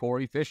 man. That's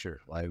Corey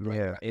Fisher, like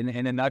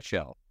in a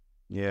nutshell.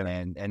 Yeah,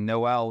 and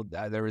Noel,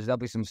 there was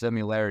definitely some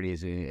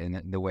similarities in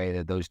the way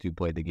that those two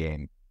played the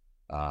game.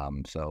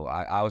 So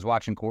I was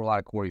watching a lot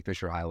of Corey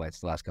Fisher highlights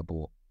the last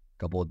couple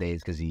of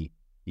days because he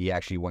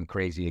actually went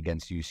crazy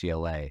against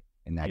UCLA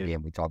in that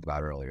game we talked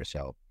about earlier.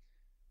 So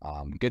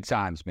good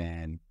times,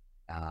 man.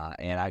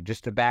 And I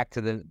just back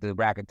to the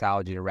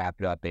bracketology to wrap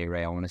it up,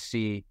 Ray. I want to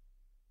see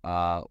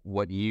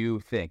what you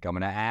think. I'm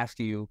going to ask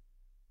you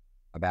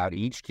about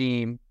each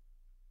team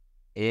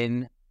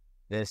in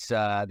this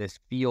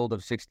field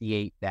of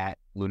 68 that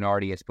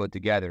Lunardi has put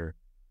together,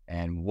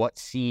 and what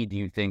seed do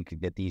you think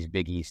that these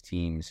Big East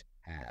teams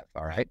have?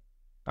 All right?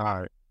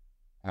 All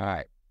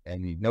right.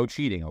 And no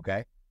cheating,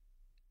 okay?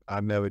 I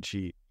never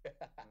cheat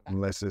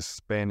unless it's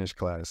Spanish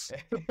class.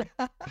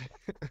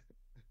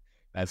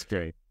 That's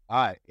great.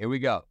 All right, here we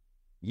go.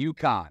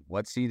 UConn.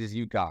 What seed is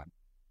UConn?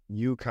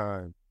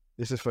 UConn.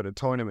 This is for the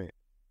tournament.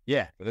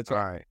 Yeah, for the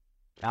tournament. All right.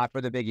 Not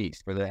for the Big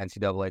East, for the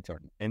NCAA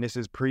tournament. And this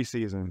is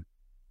preseason.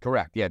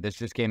 Correct. Yeah, this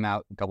just came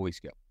out a couple weeks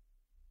ago.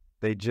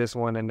 They just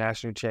won a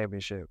national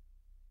championship.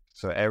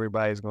 So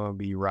everybody's going to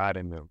be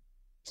riding them.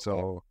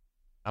 So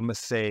I'm going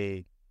to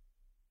say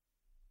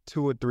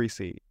 2 or 3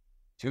 seed.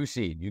 2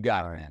 seed. You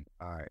got it, man.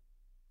 All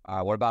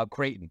right. What about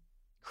Creighton?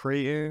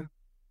 Creighton,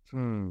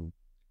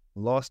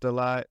 lost a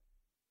lot,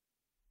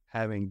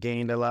 haven't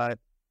gained a lot.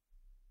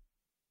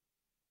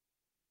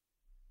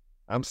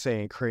 I'm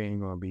saying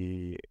Creighton going to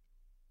be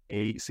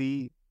 8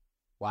 seed.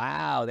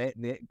 Wow, they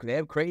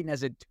have Creighton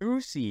as a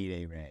 2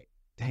 seed, Ray.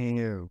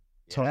 Damn.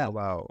 Talk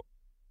about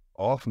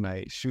off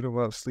night, shoot 'em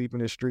up, sleep in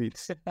the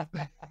streets.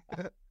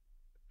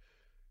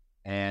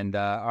 And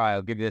all right,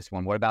 I'll give you this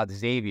one. What about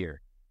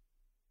Xavier?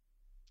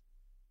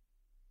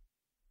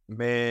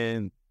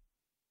 Man,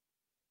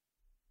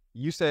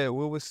 you said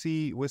what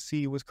seed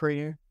was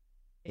Creighton?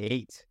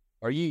 8.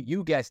 Or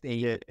you guessed 8.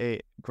 Yeah,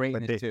 8.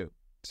 Creighton is 2.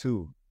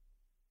 2.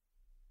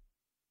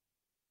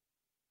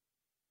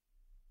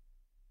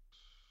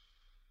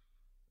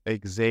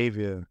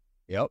 Xavier.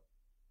 Yep.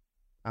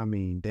 I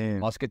mean, damn.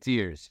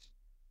 Musketeers.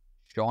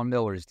 Sean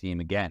Miller's team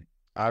again.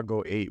 I'll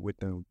go 8 with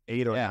them.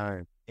 8 or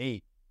 9.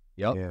 8.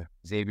 Yep. Yeah.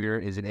 Xavier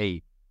is an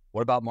 8.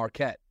 What about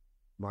Marquette?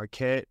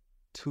 Marquette,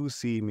 2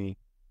 seed me.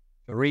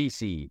 3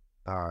 seed.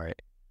 All right.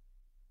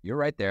 You're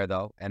right there,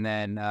 though. And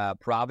then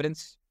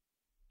Providence?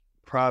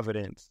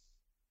 Providence.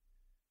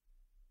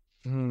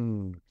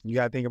 You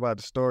got to think about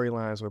the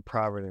storylines with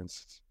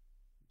Providence.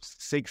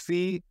 6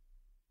 seed?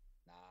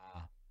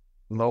 Nah.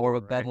 Lower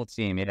with right? Bevel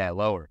team. Yeah,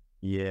 lower.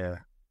 Yeah.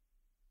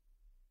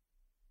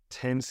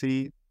 10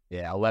 seed?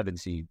 Yeah, 11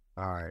 seed.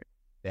 All right.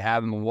 They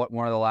have them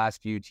one of the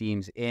last few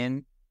teams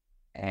in,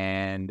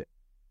 and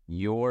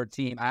your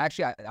team.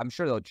 I'm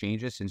sure they'll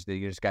change it since they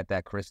just got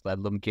that Chris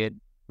Ledlam kid,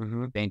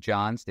 St.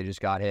 John's. They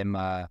just got him,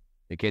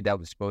 the kid that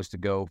was supposed to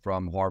go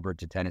from Harvard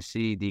to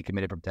Tennessee,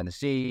 decommitted from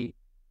Tennessee,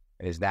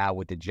 is now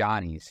with the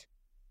Johnnies.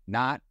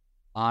 Not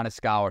on a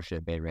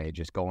scholarship, Ray,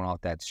 just going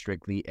off that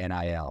strictly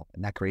NIL.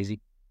 Isn't that crazy?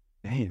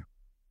 Damn.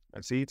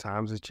 I see,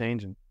 times is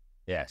changing.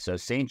 Yeah, so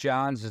St.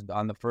 John's is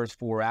on the first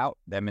 4 out,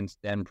 them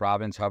and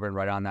Providence hovering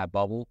right on that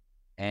bubble.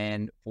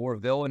 And for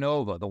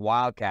Villanova, the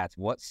Wildcats,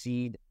 what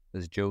seed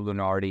does Joe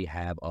Lunardi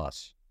have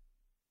us?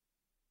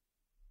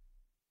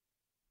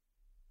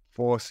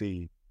 4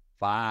 seed.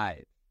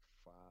 5.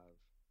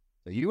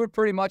 So you were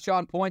pretty much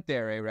on point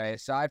there, Ray.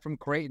 Aside from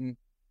Creighton,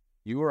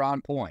 you were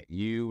on point.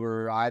 You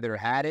were either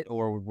had it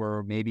or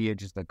were maybe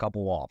just a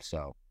couple off.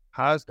 So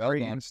how's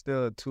Creighton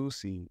still a 2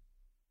 seed?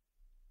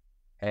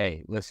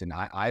 Hey, listen,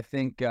 I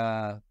think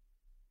what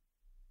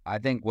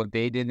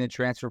they did in the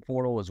transfer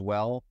portal as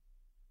well,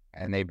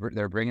 and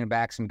they're bringing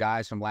back some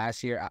guys from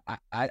last year.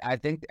 I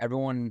think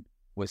everyone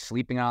was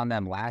sleeping on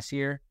them last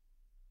year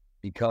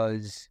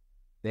because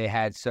they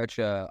had such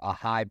a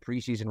high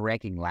preseason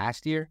ranking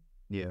last year.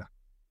 Yeah,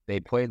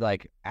 they played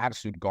like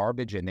absolute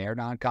garbage in their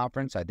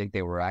non-conference. I think they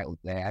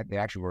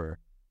actually were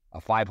a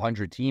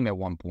 500 team at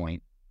one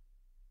point.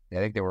 I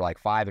think they were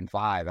like 5-5.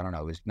 I don't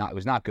know. It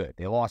was not good.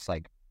 They lost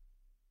like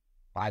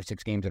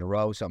 5-6 games in a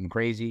row, something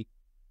crazy.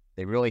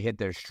 They really hit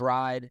their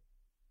stride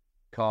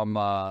come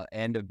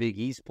end of Big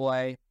East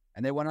play,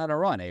 and they went on a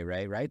run,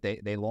 Ray, right?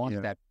 They lost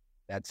that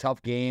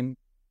tough game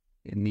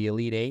in the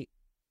Elite Eight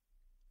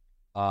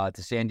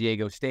to San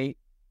Diego State.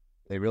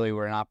 They really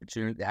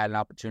had an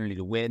opportunity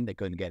to win. They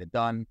couldn't get it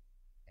done,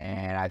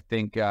 and I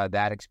think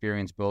that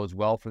experience bodes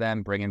well for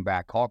them, bringing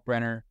back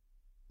Kalkbrenner.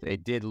 They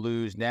did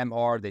lose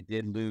Nembhard. They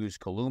did lose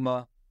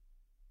Kaluma,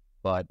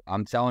 but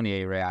I'm telling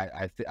you, Ray,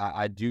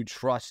 I do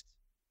trust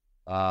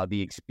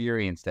the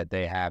experience that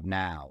they have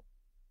now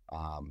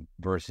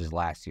versus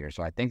last year.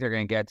 So I think they're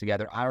going to get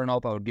together. I don't know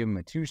if I would give them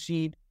a 2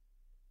 seed,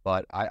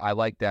 but I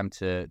like them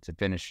to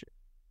finish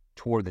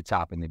toward the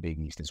top in the Big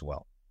East as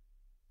well.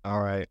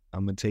 All right,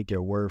 I'm gonna take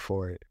your word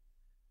for it.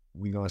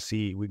 We're gonna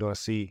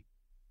see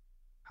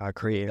how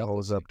Creighton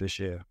holds up this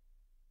year.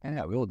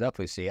 Yeah, we will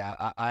definitely see.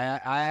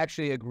 I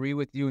actually agree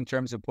with you in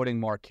terms of putting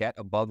Marquette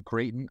above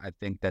Creighton. I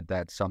think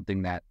that's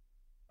something that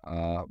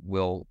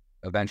will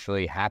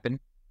eventually happen.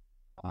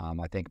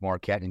 I think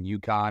Marquette and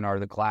UConn are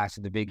the class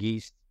of the Big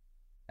East.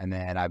 And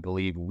then I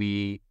believe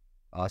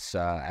us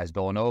as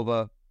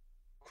Villanova,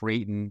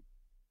 Creighton,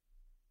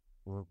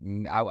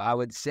 I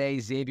would say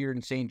Xavier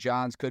and St.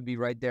 John's could be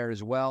right there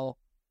as well.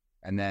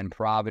 And then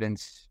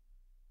Providence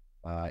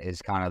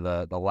is kind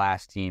of the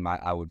last team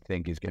I would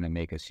think is going to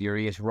make a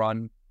serious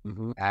run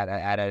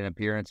at an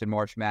appearance in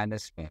March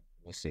Madness.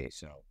 We'll see.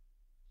 So,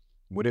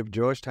 what if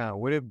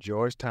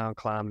Georgetown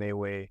climb their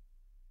way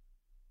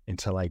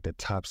into like the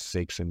top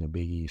 6 in the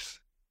Big East?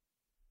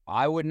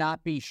 I would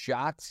not be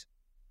shocked,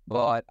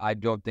 but I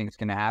don't think it's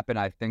going to happen.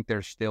 I think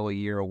they're still a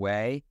year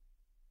away.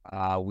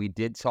 We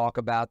did talk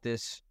about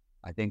this,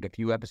 I think, a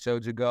few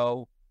episodes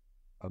ago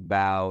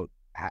about,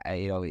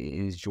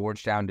 is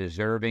Georgetown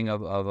deserving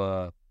of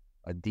a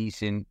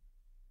decent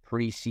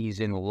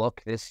preseason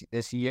look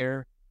this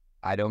year?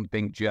 I don't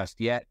think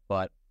just yet,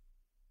 but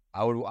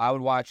I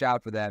would watch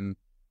out for them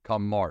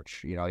come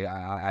March.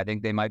 I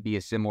think they might be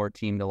a similar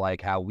team to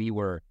like how we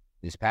were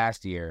this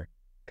past year,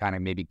 kind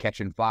of maybe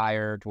catching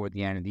fire toward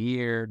the end of the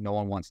year. No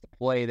one wants to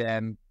play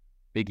them.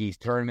 Big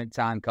East tournament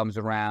time comes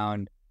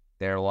around.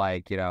 They're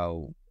like,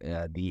 the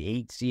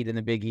 8th seed in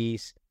the Big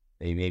East.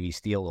 They maybe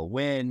steal a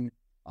win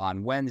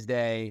on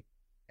Wednesday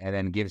and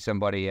then give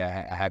somebody a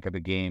heck of a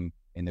game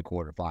in the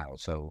quarterfinals.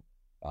 So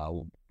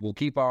we'll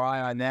keep our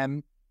eye on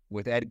them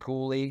with Ed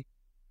Cooley.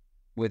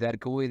 With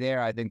Ed Cooley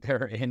there, I think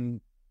they're in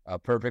a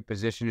perfect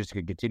position just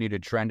to continue to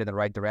trend in the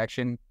right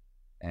direction.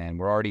 And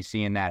we're already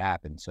seeing that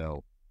happen.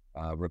 So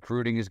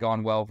recruiting has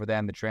gone well for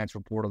them. The transfer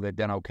portal, they've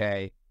done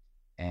okay.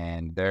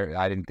 And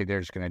I didn't think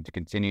they're just going to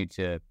continue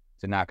to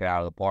knock it out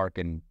of the park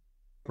and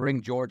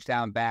bring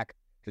Georgetown back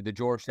to the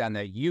Georgetown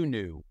that you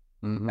knew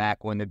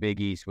back when the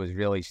Big East was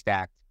really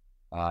stacked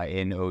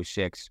in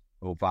 06,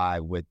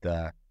 05 with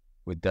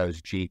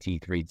those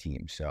GT3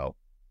 teams. So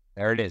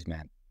there it is,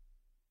 man.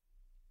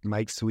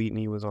 Mike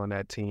Sweetney was on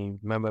that team.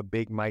 Remember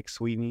big Mike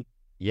Sweetney?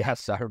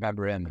 Yes, I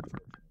remember him.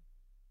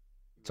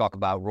 Talk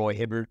about Roy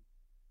Hibbert.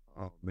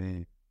 Oh,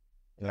 man.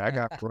 Yeah, I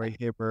got Roy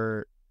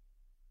Hibbert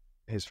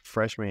his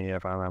freshman year,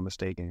 if I'm not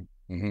mistaken.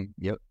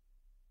 Yep.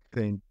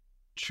 Couldn't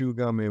chew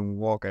gum and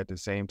walk at the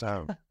same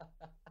time.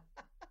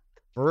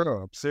 For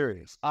real, I'm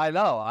serious. I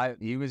know.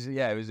 It was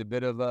a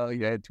bit of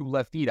he had 2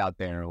 left feet out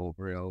there,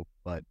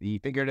 but he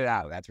figured it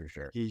out. That's for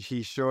sure.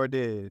 He sure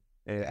did,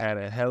 and had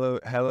a hell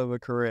of a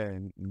career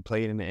and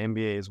played in the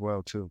NBA as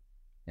well too.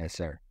 Yes,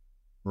 sir.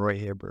 Roy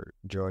Hibbert,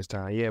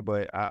 Georgetown. Yeah,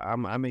 but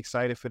I'm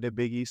excited for the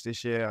Big East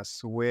this year. I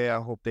swear,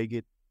 I hope they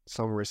get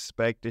some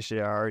respect this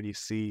year. I already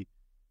see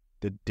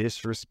the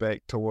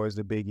disrespect towards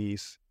the Big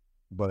East,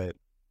 but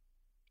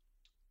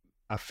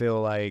I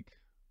feel like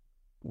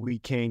we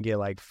can get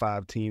like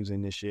 5 teams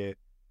in this year.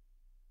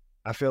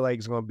 I feel like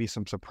it's going to be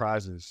some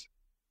surprises.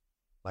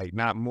 Like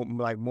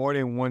more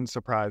than one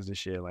surprise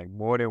this year. Like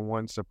more than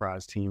one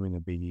surprise team in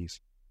the Big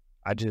East.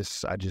 I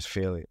just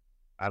feel it.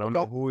 I don't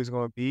know who it's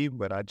going to be,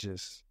 but I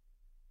just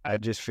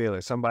feel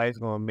it. Somebody's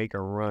going to make a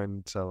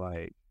run to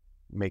like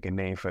make a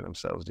name for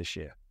themselves this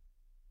year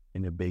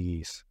in the Big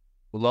East.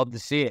 Would love to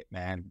see it,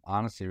 man.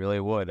 Honestly,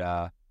 really would.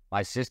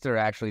 My sister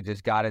actually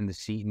just got into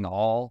Seton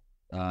Hall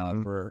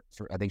for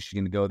I think she's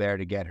going to go there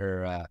to get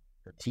her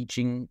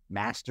teaching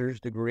master's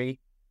degree,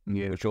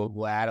 which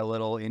will add a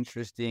little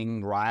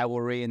interesting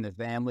rivalry in the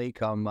family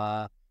come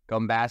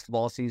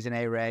basketball season,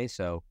 Ray.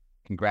 So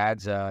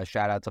congrats,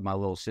 shout out to my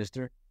little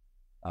sister,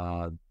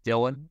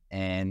 Dylan.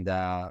 And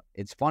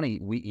it's funny,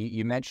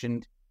 you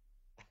mentioned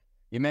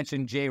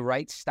Jay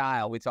Wright's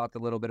style. We talked a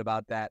little bit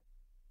about that,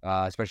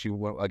 especially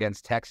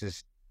against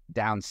Texas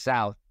down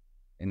south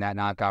in that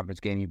non-conference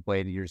game you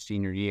played your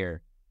senior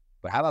year.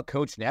 But how about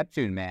Coach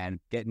Neptune,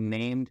 man, getting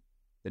named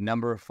the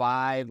number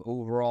 5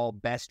 overall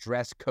best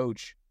dressed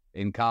coach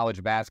in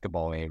college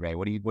basketball? Hey, Ray,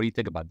 what do you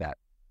think about that?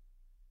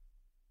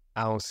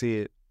 I don't see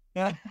it.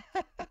 I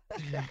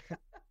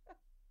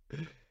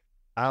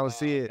don't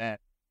see it. Man.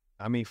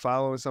 I mean,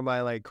 following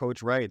somebody like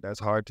Coach Wright,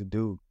 that's hard to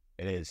do.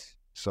 It is.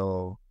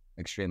 So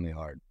extremely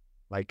hard.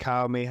 Like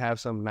Kyle may have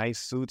some nice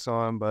suits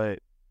on, but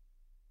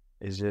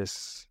it's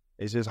just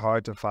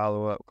hard to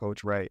follow up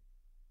Coach Wright.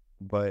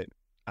 But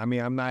I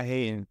mean, I'm not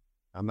hating.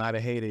 I'm not a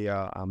hater,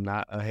 y'all. I'm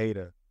not a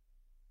hater.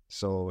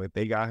 So if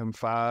they got him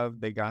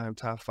 5, they got him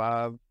top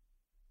 5,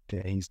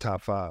 then he's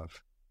top 5.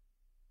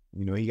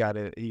 You know,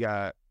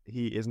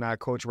 he is not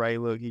Coach Wright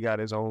look. He got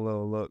his own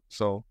little look.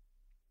 So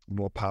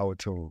more power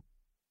to him.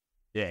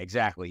 Yeah,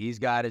 exactly. He's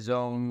got his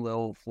own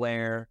little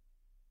flair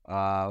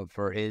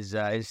for his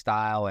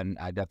style, and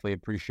I definitely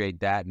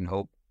appreciate that and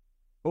hope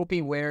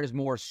he wears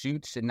more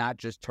suits and not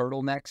just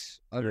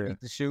turtlenecks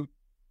underneath the suit.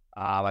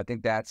 I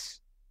think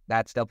that's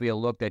definitely a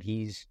look that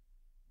he's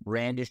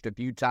brandished a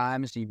few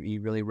times. He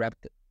really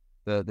repped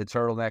the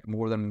turtleneck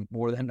more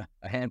than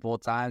a handful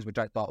of times, which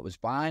I thought was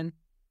fine.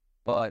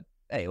 But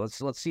hey, let's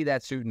see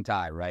that suit and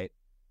tie, right?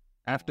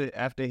 After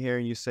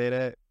hearing you say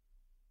that,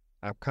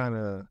 I'm kind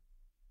of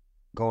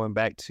going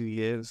back 2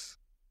 years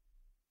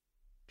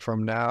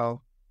from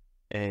now,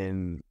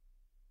 and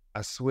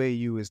I swear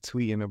you was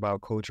tweeting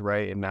about Coach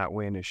Wright and not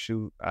wearing a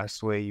suit. I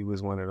swear you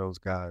was one of those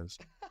guys.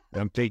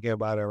 I'm thinking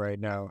about it right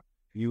now.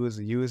 You was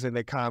in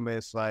the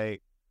comments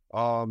like,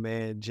 "Oh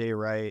man, Jay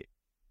Wright,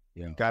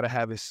 gotta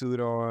have his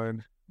suit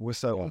on.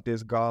 What's up with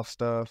this golf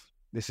stuff?"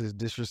 This is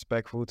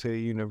disrespectful to the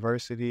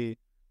university.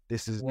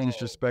 This is Whoa.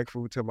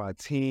 disrespectful to my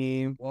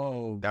team.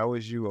 Whoa. That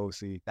was you,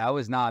 OC. That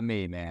was not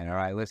me, man. All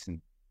right,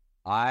 listen.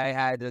 I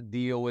had to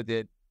deal with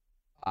it.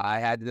 I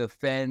had to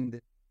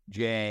defend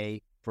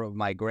Jay from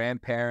my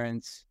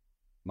grandparents,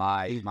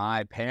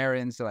 my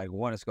parents. They're like,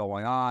 what is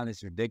going on?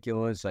 It's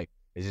ridiculous. Like,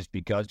 is this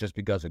just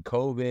because of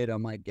COVID?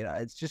 I'm like,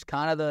 it's just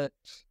kind of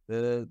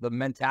the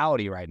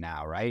mentality right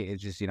now, right?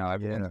 It's just,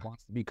 everyone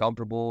wants to be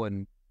comfortable,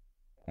 and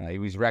he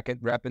was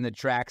repping the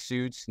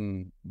tracksuits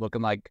and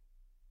looking like,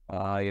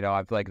 I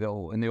feel like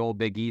in the old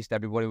Big East,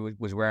 everybody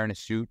was wearing a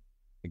suit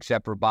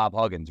except for Bob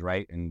Huggins,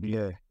 right? And he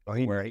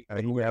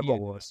never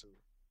wore a suit.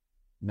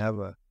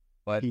 Never.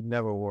 But he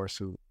never wore a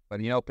suit. But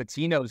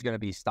Patino's going to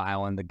be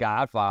styling the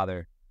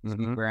Godfather. He's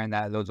wearing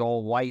those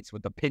old whites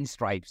with the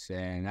pinstripes,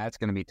 and that's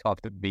going to be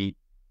tough to beat.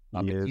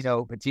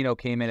 Patino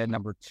came in at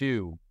number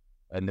 2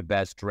 in the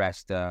best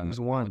dressed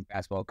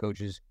basketball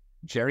coaches.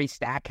 Jerry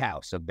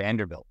Stackhouse of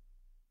Vanderbilt.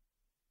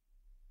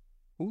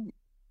 Who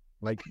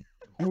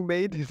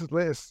made this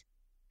list?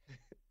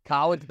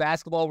 College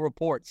Basketball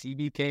Report,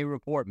 CBK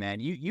Report, man.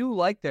 You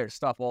like their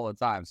stuff all the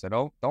time,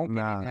 so don't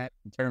get that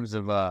in terms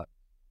of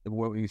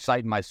what you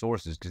cite my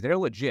sources, because they're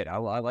legit. I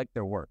like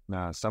their work.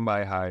 Nah,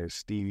 somebody hired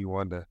Stevie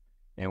Wonder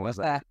and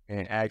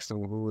asked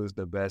him who was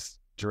the best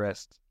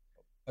dressed.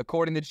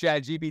 According to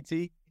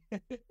ChatGPT?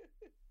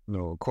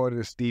 No, according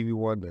to Stevie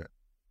Wonder.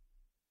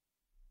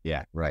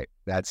 Yeah, right.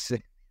 That's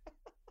it.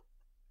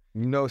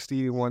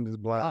 Stevie Wonder's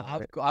blind.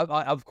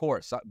 Of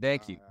course.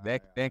 Thank you.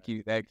 Thank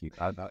you.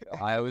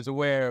 I was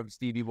aware of the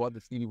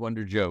Stevie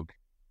Wonder joke.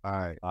 All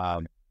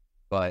right.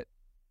 But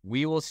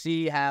we will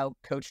see how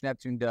Coach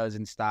Neptune does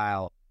in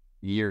style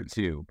year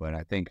 2. But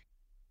I think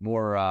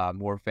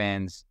more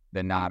fans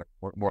than not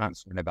more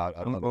concerned about.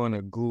 I'm going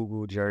to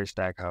Google Jerry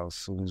Stackhouse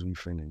as soon as we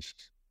finish.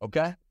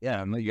 Okay.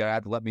 Yeah, you gotta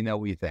have to let me know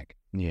what you think.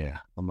 Yeah,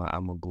 I'm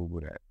gonna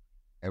Google that.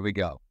 There we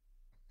go.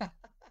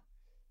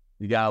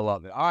 You gotta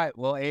love it. All right.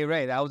 Well, hey,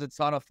 Ray, that was a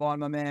ton of fun,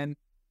 my man.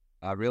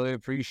 I really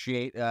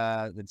appreciate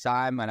the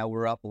time. I know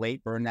we're up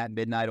late, burn that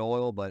midnight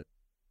oil, but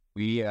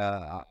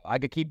I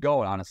could keep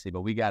going, honestly,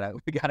 but we gotta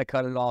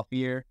cut it off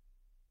here.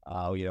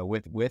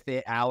 With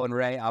it, Alan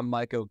Ray, I'm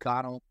Mike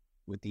O'Connell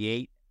with the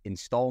 8th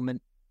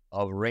installment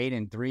of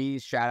Raynin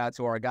Threes. Shout out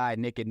to our guy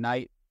Nick at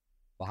Night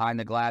behind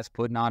the glass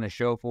putting on a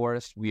show for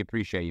us. We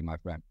appreciate you, my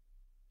friend.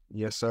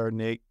 Yes, sir,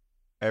 Nick.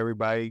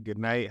 Everybody, good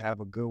night. Have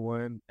a good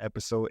one.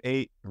 Episode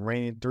 8,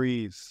 Raynin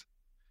Threes.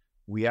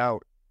 We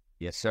out.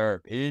 Yes,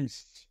 sir.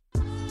 Peace.